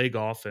the leg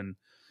off and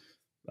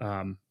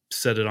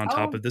set it on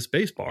top of this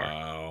bass bar.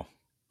 Wow.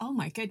 Oh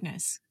my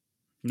goodness.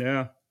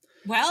 Yeah.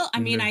 Well, I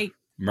mean, I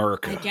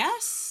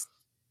guess.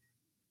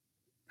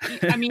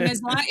 I mean,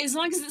 as long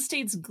as it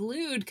stays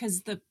glued,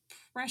 because the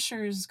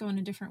pressure is going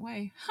a different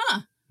way.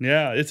 Huh.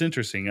 Yeah, it's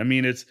interesting. I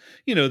mean, it's,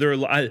 there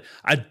are,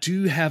 I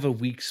do have a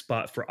weak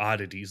spot for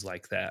oddities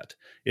like that.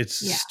 It's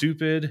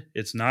stupid.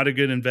 It's not a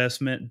good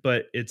investment,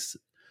 but it's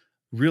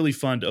really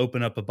fun to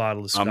open up a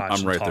bottle of scotch. I'm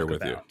and right talk there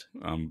with about.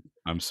 you.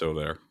 I'm so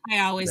there. I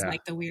always Yeah.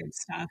 like the weird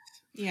stuff.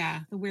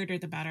 Yeah, the weirder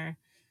the better.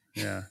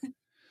 Yeah.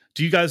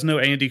 Do you guys know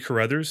Andy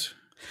Carruthers?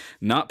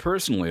 Not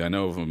personally. I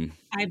know of him.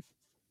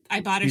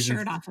 I bought a He's in-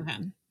 shirt off of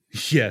him.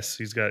 Yes,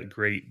 he's got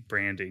great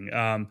branding.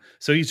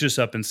 So he's just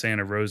up in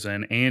Santa Rosa,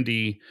 and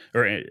Andy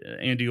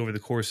over the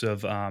course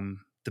of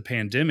the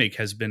pandemic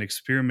has been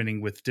experimenting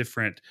with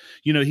different,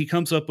 he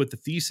comes up with the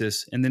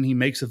thesis and then he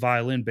makes a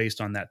violin based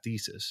on that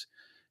thesis.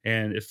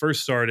 And it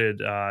first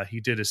started, he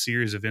did a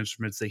series of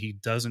instruments that he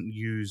doesn't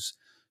use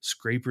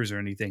scrapers or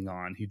anything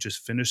on. He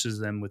just finishes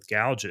them with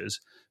gouges,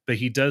 but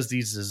he does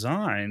these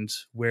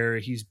designs where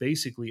he's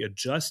basically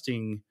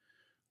adjusting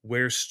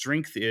where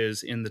strength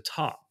is in the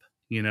top,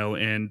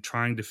 and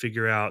trying to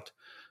figure out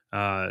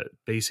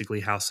basically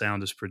how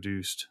sound is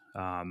produced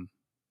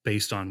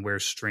based on where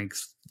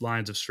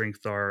lines of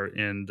strength are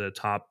in the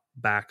top,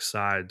 back,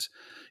 sides.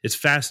 It's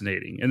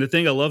fascinating. And the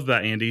thing I love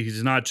about Andy,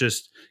 he's not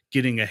just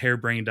getting a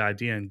harebrained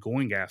idea and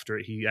going after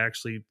it. He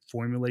actually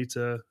formulates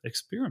a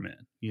experiment,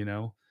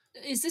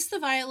 Is this the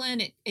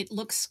violin? It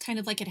looks kind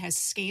of like it has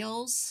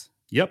scales.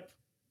 Yep.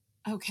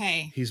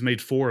 Okay. He's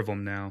made 4 of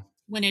them now.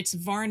 When it's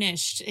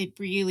varnished, it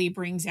really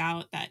brings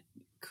out that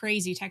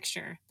crazy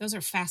texture. Those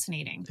are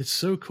fascinating. It's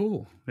so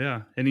cool.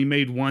 Yeah. And he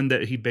made one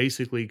that he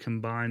basically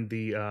combined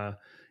the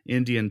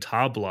Indian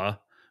tabla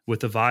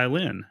with a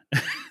violin.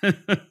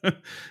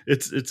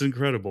 It's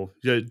incredible.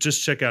 Yeah,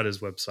 just check out his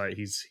website.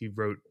 He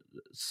wrote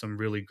some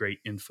really great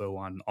info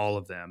on all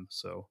of them.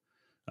 So,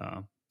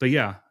 but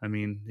yeah, I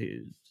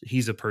mean,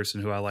 he's a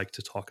person who I like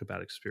to talk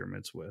about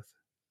experiments with.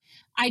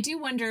 I do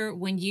wonder,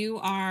 when you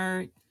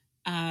are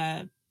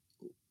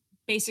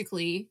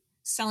basically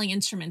selling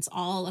instruments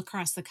all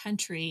across the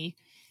country,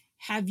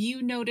 have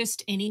you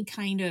noticed any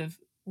kind of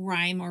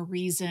rhyme or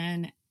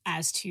reason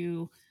as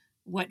to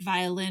what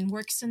violin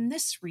works in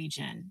this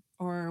region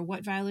or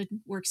what violin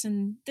works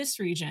in this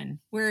region?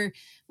 We're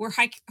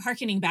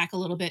hearkening back a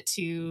little bit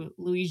to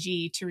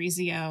Luigi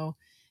Terrizio,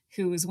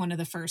 who was one of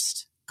the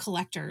first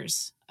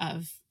collectors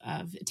of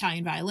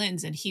Italian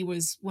violins, and he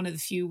was one of the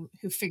few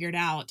who figured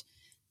out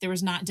there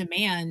was not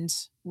demand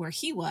where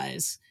he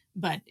was,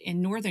 but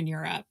in Northern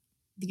Europe,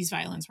 these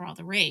violins were all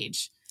the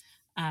rage.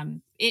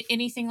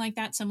 Anything like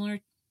that similar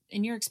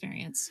in your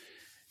experience?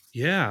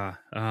 Yeah.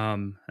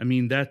 I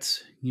mean,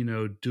 that's,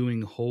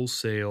 doing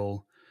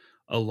wholesale.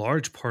 A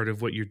large part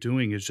of what you're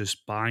doing is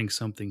just buying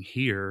something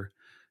here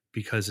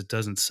because it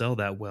doesn't sell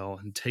that well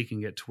and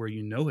taking it to where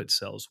it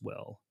sells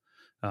well.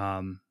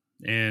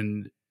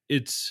 And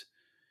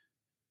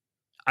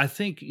I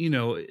think,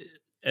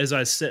 as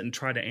I sit and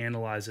try to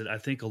analyze it, I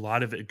think a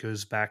lot of it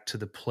goes back to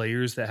the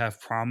players that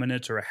have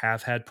prominence or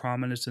have had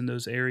prominence in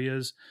those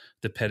areas,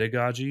 the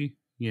pedagogy,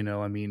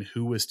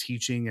 who was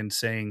teaching and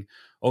saying,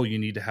 oh, you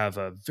need to have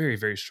a very,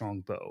 very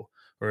strong bow,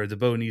 or the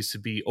bow needs to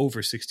be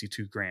over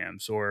 62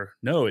 grams, or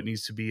no, it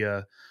needs to be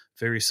a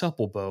very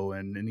supple bow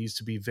and it needs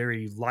to be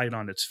very light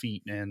on its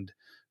feet. And,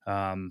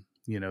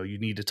 you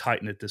need to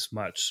tighten it this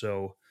much.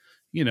 So,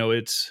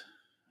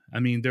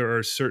 there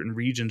are certain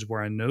regions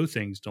where I know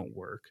things don't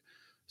work.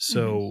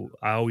 So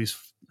I always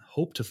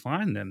hope to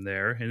find them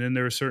there. And then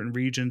there are certain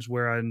regions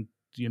where I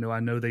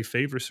know they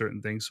favor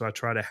certain things. So I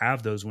try to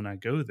have those when I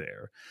go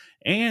there.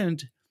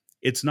 And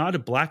it's not a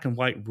black and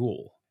white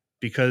rule,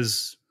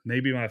 because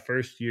maybe my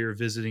first year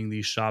visiting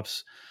these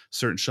shops,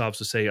 certain shops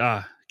will say,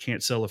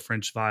 can't sell a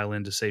French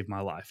violin to save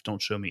my life.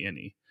 Don't show me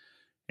any.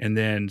 And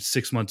then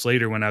 6 months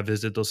later, when I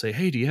visit, they'll say,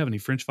 hey, do you have any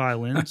French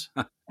violins?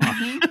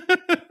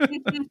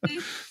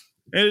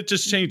 And it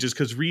just changes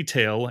because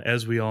retail,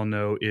 as we all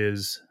know,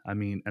 is,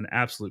 an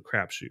absolute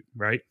crapshoot,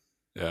 right?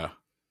 Yeah.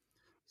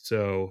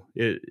 So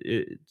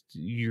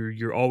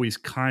you're always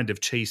kind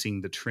of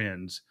chasing the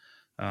trends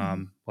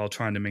while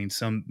trying to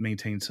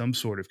maintain some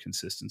sort of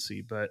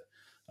consistency. But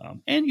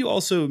and you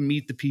also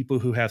meet the people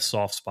who have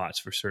soft spots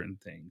for certain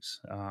things.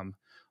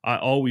 I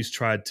always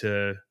tried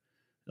to,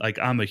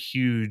 I'm a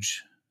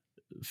huge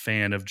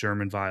fan of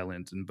German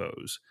violins and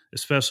bows,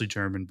 especially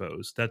German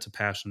bows. That's a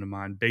passion of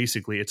mine.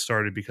 Basically, it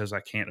started because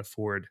I can't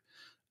afford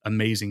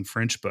amazing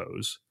French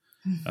bows.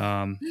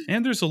 And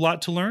there's a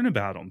lot to learn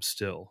about them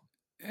still.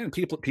 And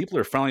people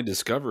are finally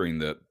discovering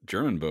that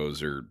German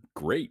bows are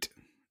great.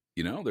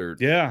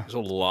 There's a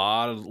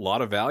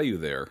lot of value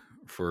there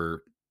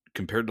for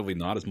comparatively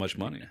not as much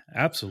money.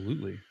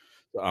 Absolutely.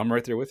 I'm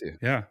right there with you.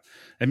 Yeah.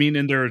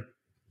 And there are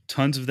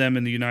tons of them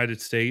in the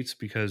United States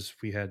because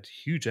we had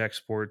huge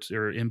exports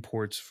or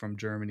imports from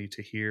Germany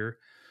to here.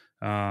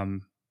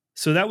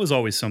 So that was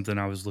always something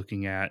I was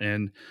looking at.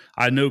 And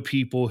I know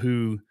people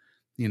who,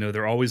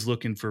 they're always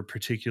looking for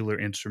particular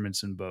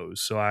instruments and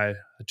bows. So I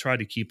try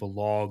to keep a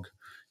log,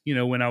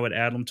 when I would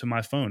add them to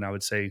my phone, I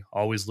would say,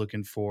 always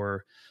looking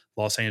for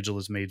Los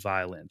Angeles made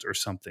violins or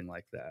something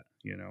like that,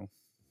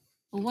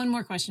 Well, one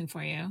more question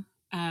for you.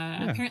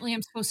 Apparently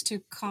I'm supposed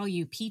to call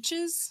you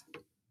Peaches.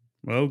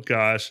 Oh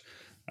gosh.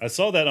 I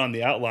saw that on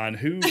the outline.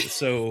 Who?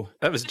 So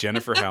That was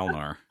Jennifer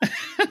Halnar.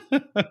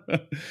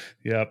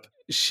 Yep.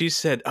 She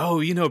said,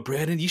 "Oh,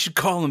 Brandon, you should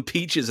call him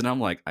Peaches," and I'm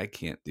like, I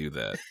can't do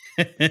that.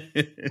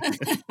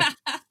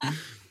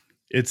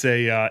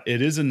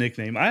 It is a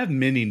nickname. I have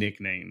many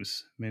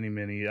nicknames,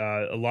 many.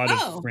 A lot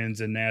of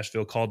friends in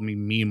Nashville called me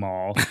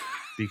Meemaw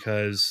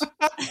because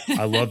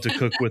I love to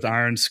cook with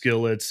iron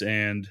skillets,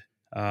 and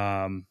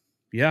I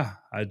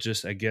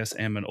guess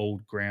am an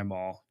old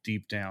grandma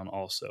deep down.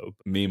 Also,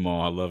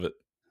 Meemaw, I love it.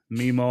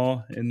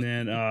 Meemaw, and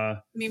then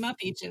Meemaw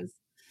Peaches.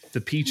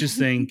 The Peaches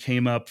thing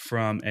came up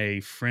from a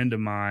friend of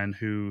mine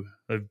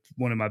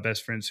one of my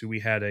best friends who we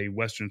had a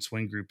Western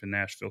swing group in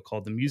Nashville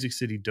called the Music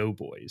City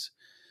Doughboys.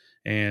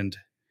 And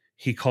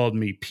he called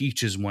me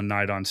Peaches one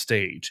night on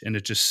stage, and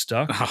it just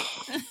stuck.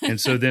 Oh. And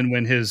so then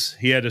when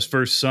he had his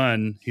first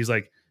son, he's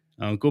like,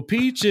 Uncle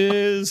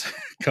Peaches,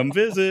 come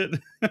visit.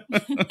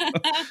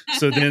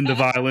 So then the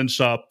Violin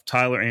Shop,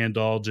 Tyler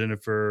Andall,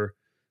 Jennifer,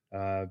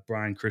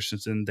 Brian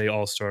Christensen, they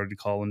all started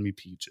calling me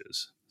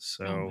Peaches.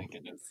 So oh my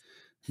goodness.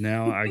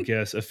 Now I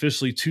guess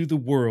officially to the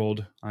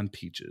world, I'm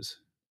Peaches.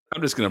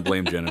 I'm just going to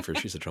blame Jennifer.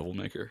 She's a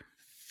troublemaker.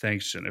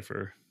 Thanks,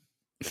 Jennifer.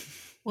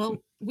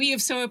 Well, we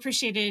have so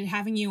appreciated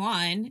having you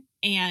on,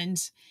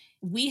 and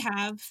we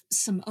have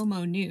some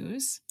Omo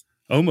news.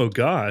 Oh my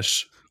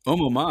gosh.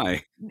 Oh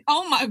my.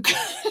 Oh my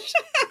gosh.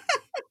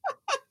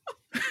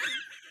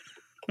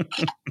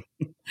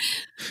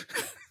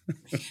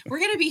 We're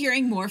going to be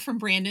hearing more from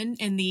Brandon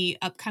in the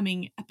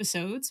upcoming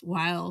episodes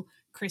while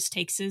Chris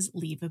takes his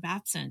leave of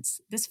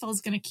absence. This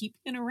fellow's going to keep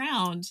him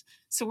around.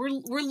 So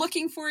we're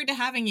looking forward to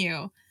having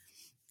you.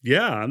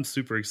 Yeah, I'm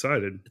super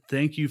excited.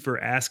 Thank you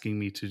for asking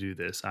me to do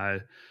this. I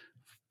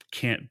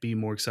can't be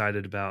more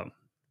excited about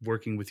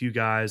working with you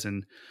guys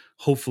and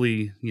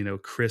hopefully,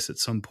 Chris at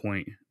some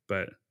point,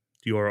 but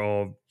you are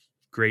all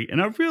great.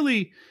 And I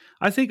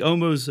think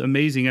Omo's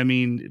amazing. I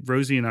mean,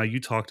 Rosie and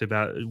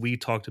we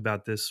talked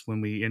about this when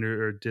we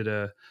did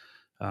a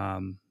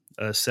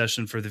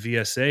session for the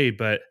VSA,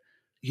 but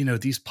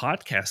these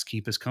podcasts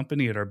keep us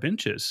company at our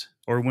benches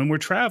or when we're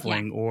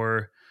traveling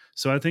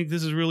so I think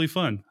this is really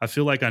fun. I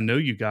feel like I know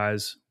you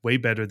guys way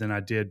better than I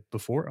did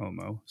before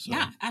Omo. So.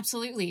 Yeah,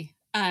 absolutely.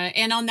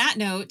 And on that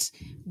note,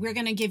 we're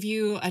going to give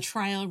you a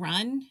trial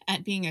run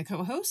at being a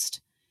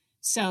co-host.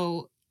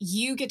 So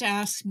you get to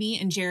ask me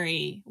and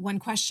Jerry one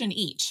question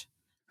each.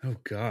 Oh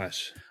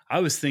gosh.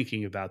 I was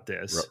thinking about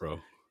this. Ruh-roh.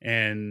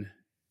 And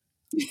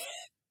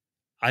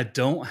I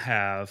don't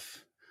have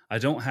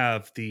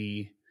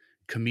the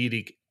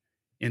comedic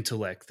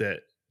intellect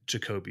that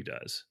Jacoby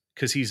does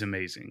because he's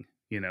amazing,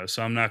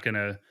 so I'm not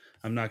gonna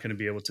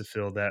be able to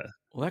fill that.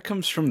 Well, that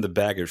comes from the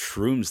bag of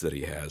shrooms that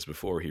he has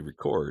before he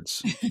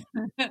records.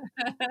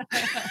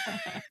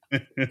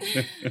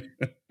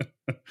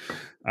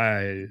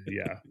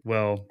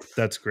 Well,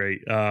 that's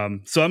great.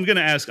 So I'm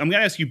gonna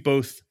ask you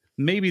both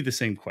maybe the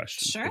same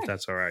question, sure, if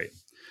that's all right.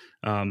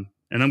 And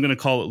I'm gonna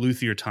call it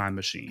Luthier Time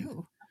Machine.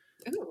 Ooh.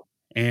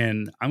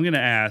 And I'm gonna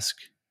ask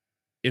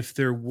if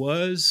there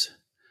was,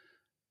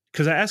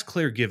 because I asked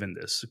Claire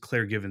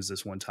Givens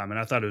this one time, and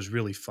I thought it was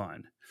really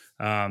fun.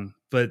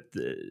 But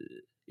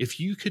if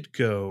you could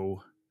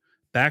go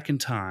back in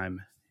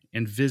time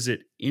and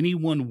visit any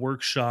one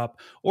workshop,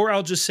 or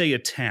I'll just say a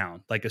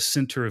town, like a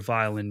center of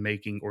violin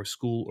making or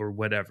school or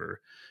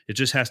whatever, it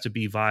just has to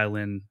be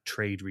violin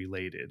trade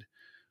related.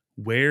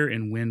 Where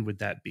and when would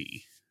that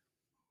be?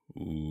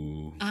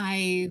 Ooh.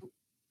 I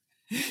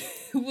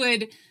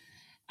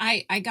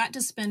got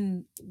to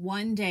spend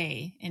one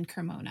day in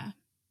Cremona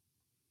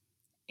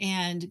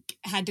and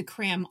had to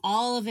cram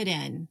all of it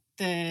in.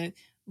 The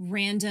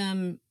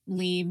randomly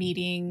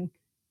meeting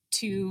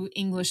two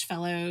English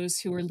fellows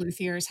who were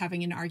luthiers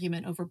having an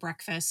argument over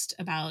breakfast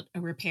about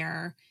a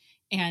repair,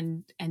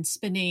 and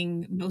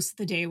spending most of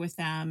the day with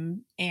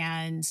them,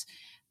 and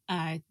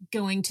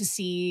going to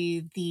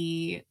see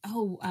the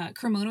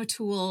Cremona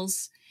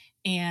Tools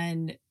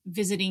and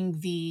visiting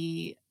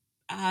the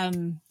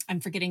I'm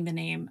forgetting the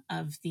name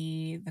of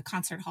the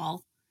concert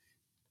hall,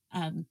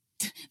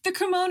 the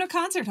Cremona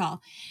Concert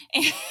Hall,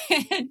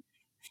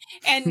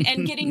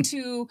 and getting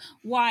to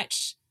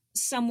watch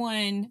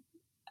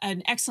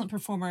an excellent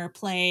performer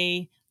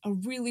play a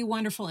really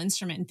wonderful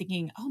instrument and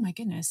thinking, oh my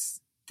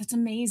goodness, that's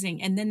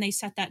amazing. And then they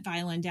set that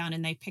violin down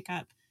and they pick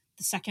up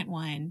the second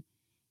one.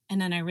 And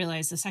then I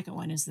realized the second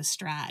one is the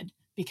Strad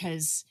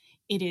because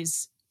it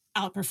is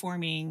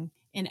outperforming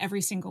in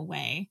every single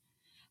way.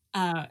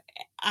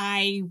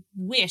 I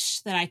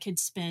wish that I could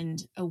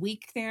spend a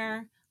week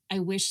there. I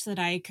wish that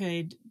I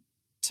could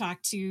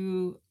talk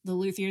to the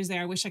luthiers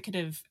there. I wish I could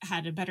have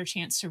had a better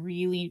chance to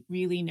really,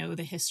 really know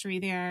the history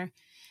there.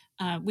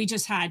 We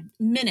just had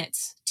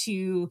minutes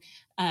to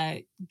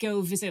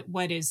go visit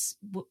what is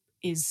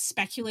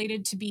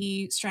speculated to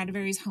be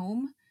Stradivari's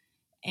home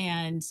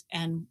and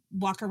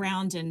walk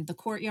around in the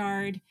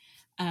courtyard.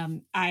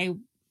 I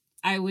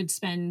would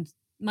spend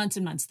months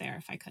and months there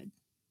if I could.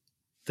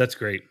 That's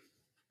great.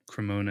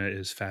 Cremona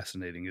is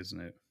fascinating, isn't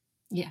it?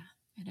 Yeah,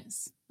 it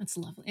is. It's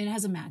lovely. It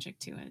has a magic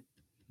to it.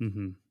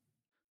 Mm-hmm.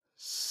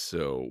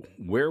 So,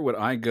 where would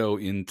I go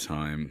in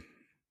time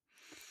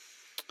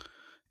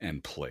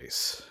and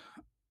place?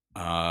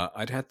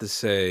 I'd have to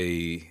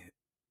say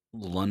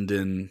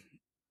London,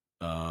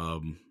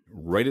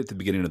 right at the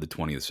beginning of the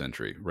 20th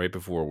century, right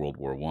before World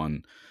War I,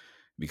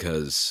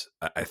 because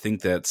I think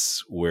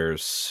that's where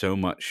so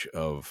much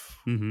of,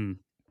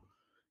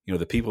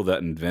 the people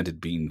that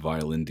invented being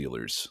violin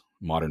dealers,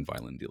 modern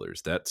violin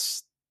dealers,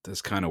 that's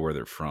kind of where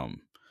they're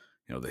from,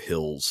 the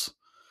hills.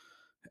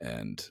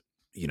 And,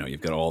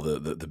 you've got all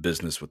the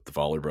business with the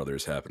Fowler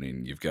brothers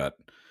happening. You've got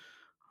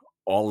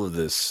all of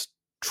this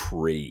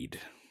trade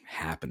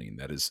happening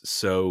that is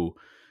so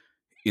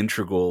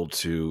integral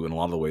to, in a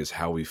lot of the ways,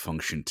 how we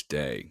function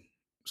today.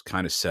 It's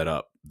kind of set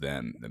up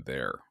then and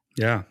there.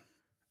 Yeah.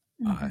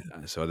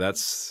 So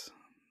that's,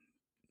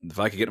 if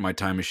I could get in my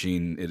time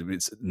machine,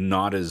 it's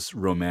not as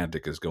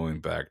romantic as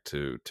going back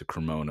to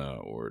Cremona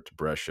or to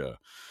Brescia.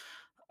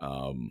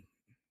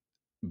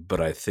 But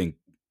I think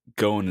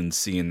going and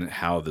seeing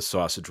how the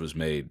sausage was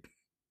made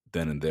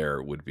then and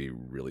there would be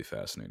really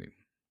fascinating.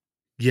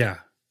 Yeah.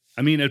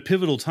 I mean, a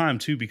pivotal time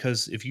too,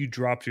 because if you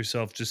dropped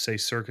yourself, just say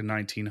circa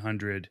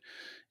 1900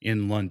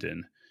 in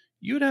London,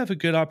 you would have a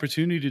good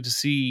opportunity to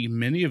see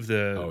many of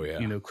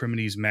the,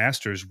 Crimini's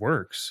masters'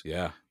 works.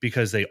 Yeah.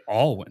 Because they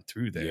all went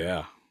through there.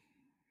 Yeah.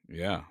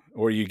 Yeah.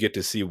 Or you get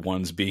to see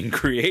ones being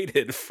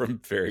created from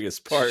various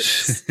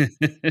parts.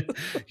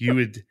 you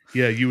would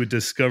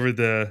discover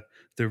the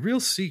real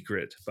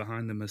secret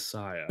behind the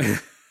Messiah,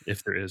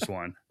 if there is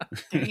one.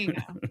 There you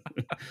go.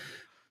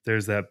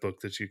 There's that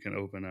book that you can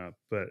open up.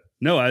 But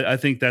no, I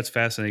think that's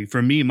fascinating.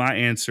 For me, my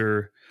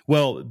answer,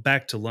 well,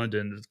 back to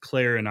London,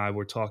 Claire and I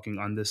were talking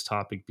on this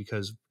topic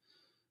because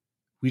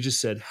we just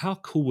said, how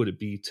cool would it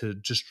be to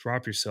just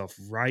drop yourself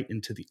right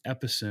into the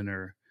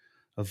epicenter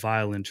of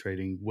violin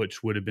trading,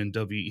 which would have been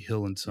W.E.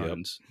 Hill and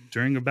Sons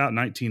during about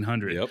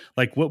 1900. Yep.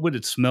 Like, what would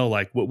it smell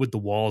like? What would the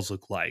walls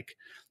look like?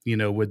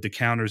 Would the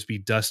counters be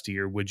dusty,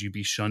 or would you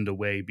be shunned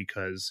away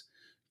because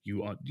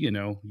you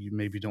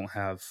maybe don't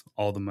have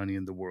all the money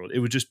in the world? It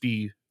would just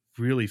be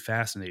really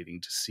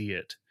fascinating to see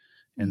it,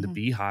 and the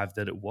beehive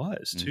that it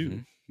was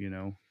too.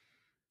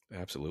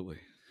 Absolutely.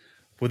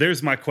 Well,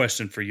 there's my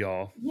question for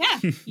y'all.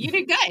 Yeah, you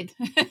did good.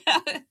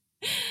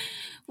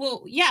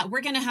 Well, yeah,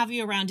 we're going to have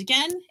you around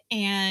again.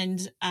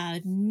 And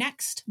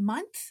next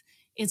month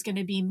is going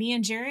to be me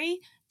and Jerry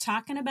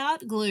talking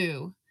about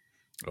glue.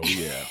 Oh,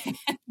 yeah.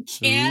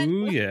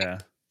 Oh, yeah.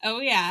 Oh,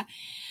 yeah.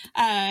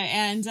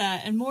 And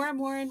more and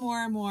more and more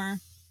and more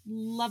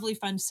lovely,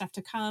 fun stuff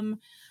to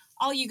come.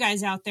 All you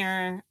guys out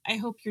there, I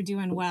hope you're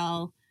doing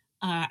well.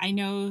 I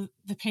know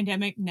the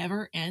pandemic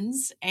never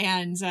ends.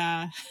 And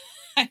I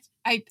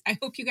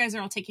hope you guys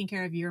are all taking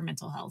care of your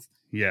mental health.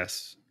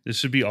 Yes. This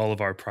should be all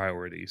of our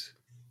priorities.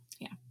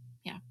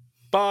 Yeah.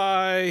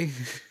 Bye.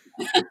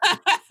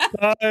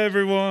 Bye,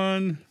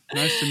 everyone.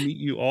 Nice to meet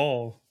you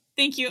all.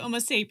 Thank you, Homo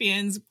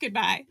sapiens.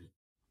 Goodbye.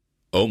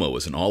 Omo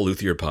is an all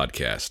luthier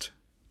podcast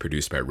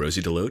produced by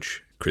Rosie Deloach,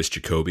 Chris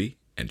Jacoby,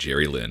 and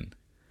Jerry Lynn.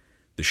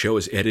 The show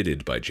is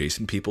edited by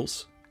Jason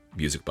Peoples,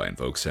 music by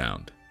Invoke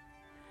Sound.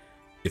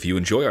 If you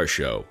enjoy our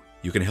show,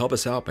 you can help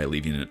us out by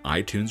leaving an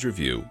iTunes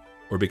review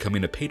or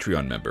becoming a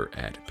Patreon member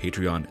at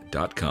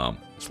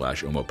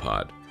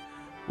patreon.com/omopod,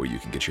 where you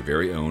can get your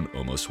very own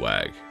Omo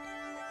swag.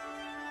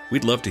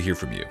 We'd love to hear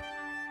from you,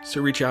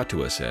 so reach out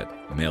to us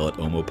at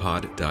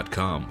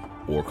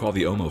mail@omopod.com or call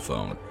the Omo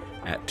phone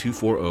at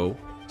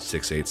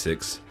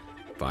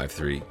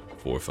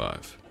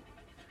 240-686-5345.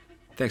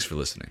 Thanks for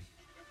listening.